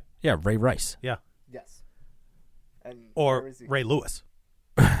suspended. Yeah, Ray Rice. Yeah. Yes. And Or where is he? Ray Lewis.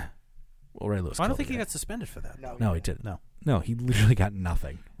 Well, Ray Lewis. I don't killed think the he guy. got suspended for that. No, he didn't. No. No, he literally got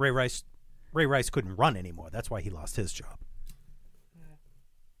nothing. Ray Rice couldn't run anymore. That's why he lost his job.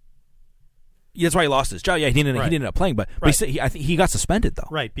 Yeah, that's why he lost his job. Yeah, he didn't end up playing, but Right. I think he got suspended though.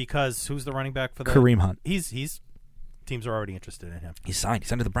 Right, because who's the running back for the Kareem Hunt. He's teams are already interested in him. He signed. He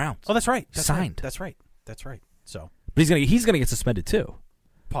signed to the Browns. Oh, that's right. Signed. That's right. So But he's gonna get suspended too.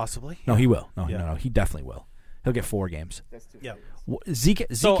 possibly. No, he will. No, Yeah. no, he definitely will. He'll get 4 games. That's 2 Yeah. favors. Zeke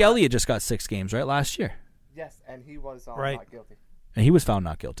So, Elliott just got 6 games right last year, Yes, and he was Right. not guilty. and he was found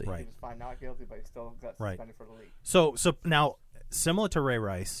not guilty. Right. He was found not guilty, but he still got Right. suspended for the league. So now, similar to Ray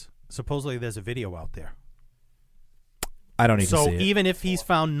Rice, supposedly there's a video out there. I don't need So to see it. even if he's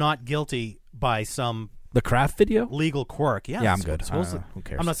found not guilty by some The Kraft video. legal quirk, Yeah, I'm good. supposedly- Who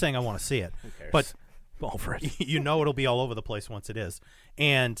cares? I'm not saying I want to see it, cares? but over it. you know it'll be all over the place once it is.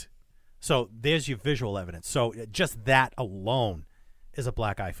 And so there's your visual evidence. So just that alone is a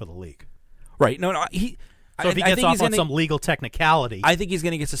black eye for the league. Right? No. So if he I gets think off he's on gonna- some legal technicality, I think he's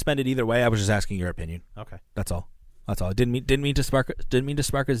going to get suspended either way. I was just asking your opinion. okay. That's all. I didn't mean to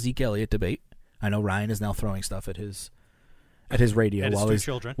spark a Zeke Elliott debate. I know Ryan is now throwing stuff at his at his radio And his while two he's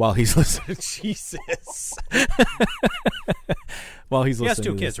children. while he's listening. Jesus. While he's listening. He has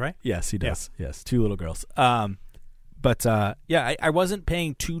two to kids, this. right? Yes, he does. Yes, two little girls. But I wasn't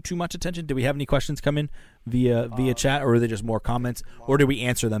paying too much attention. Did we have any questions come in via chat, or were they just more comments, or did we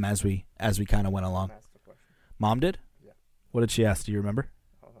answer them as we kind of went along? Asked a question. Mom did? Yeah. What did she ask? Do you remember?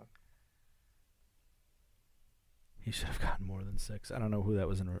 Hold on. He should have gotten more than 6. I don't know who that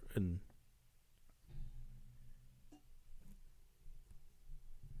was in.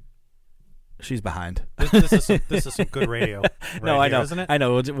 She's behind. This is some good radio. No, right I here, know. isn't it? I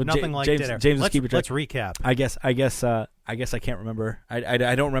know. Well, Nothing like James. dead air. James is let's, keeping track. let's recap. I guess I can't remember. I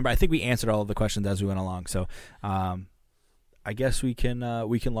don't remember. I think we answered all of the questions as we went along. So, I guess we can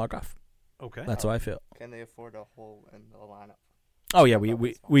log off. Okay. That's how I feel. Can they afford a hole in the lineup? Oh yeah, we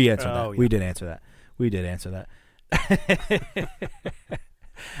answered that. Oh, yeah. We did answer that. We did answer that.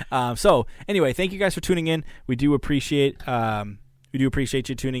 So anyway, thank you guys for tuning in. We do appreciate you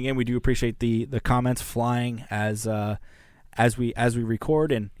tuning in. We do appreciate the comments flying as we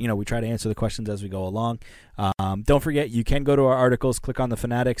record, and we try to answer the questions as we go along. Don't forget, you can go to our articles, click on the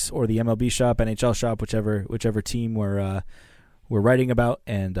Fanatics or the MLB shop, NHL shop, whichever team we're writing about,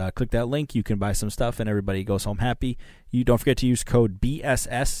 and click that link. You can buy some stuff, and everybody goes home happy. You don't forget to use code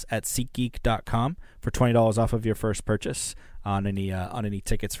BSS at SeatGeek.com for $20 off of your first purchase on any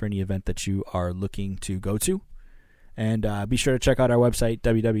tickets for any event that you are looking to go to. And be sure to check out our website,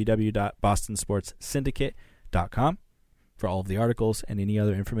 www.bostonsportssyndicate.com, for all of the articles and any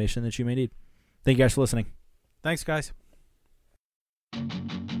other information that you may need. Thank you guys for listening. Thanks, guys.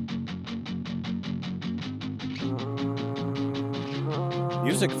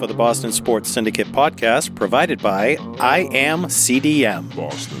 Music for the Boston Sports Syndicate podcast provided by I Am CDM.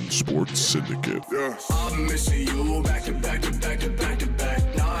 Boston Sports Syndicate. I'm missing you back to back to back to back to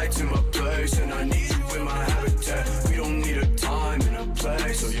back nights in my place, and I need you in my habitat. We don't need a time and a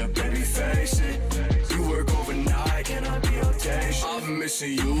place, so yeah, baby, face it. You work overnight, can I be your day? I'm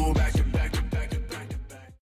missing you back to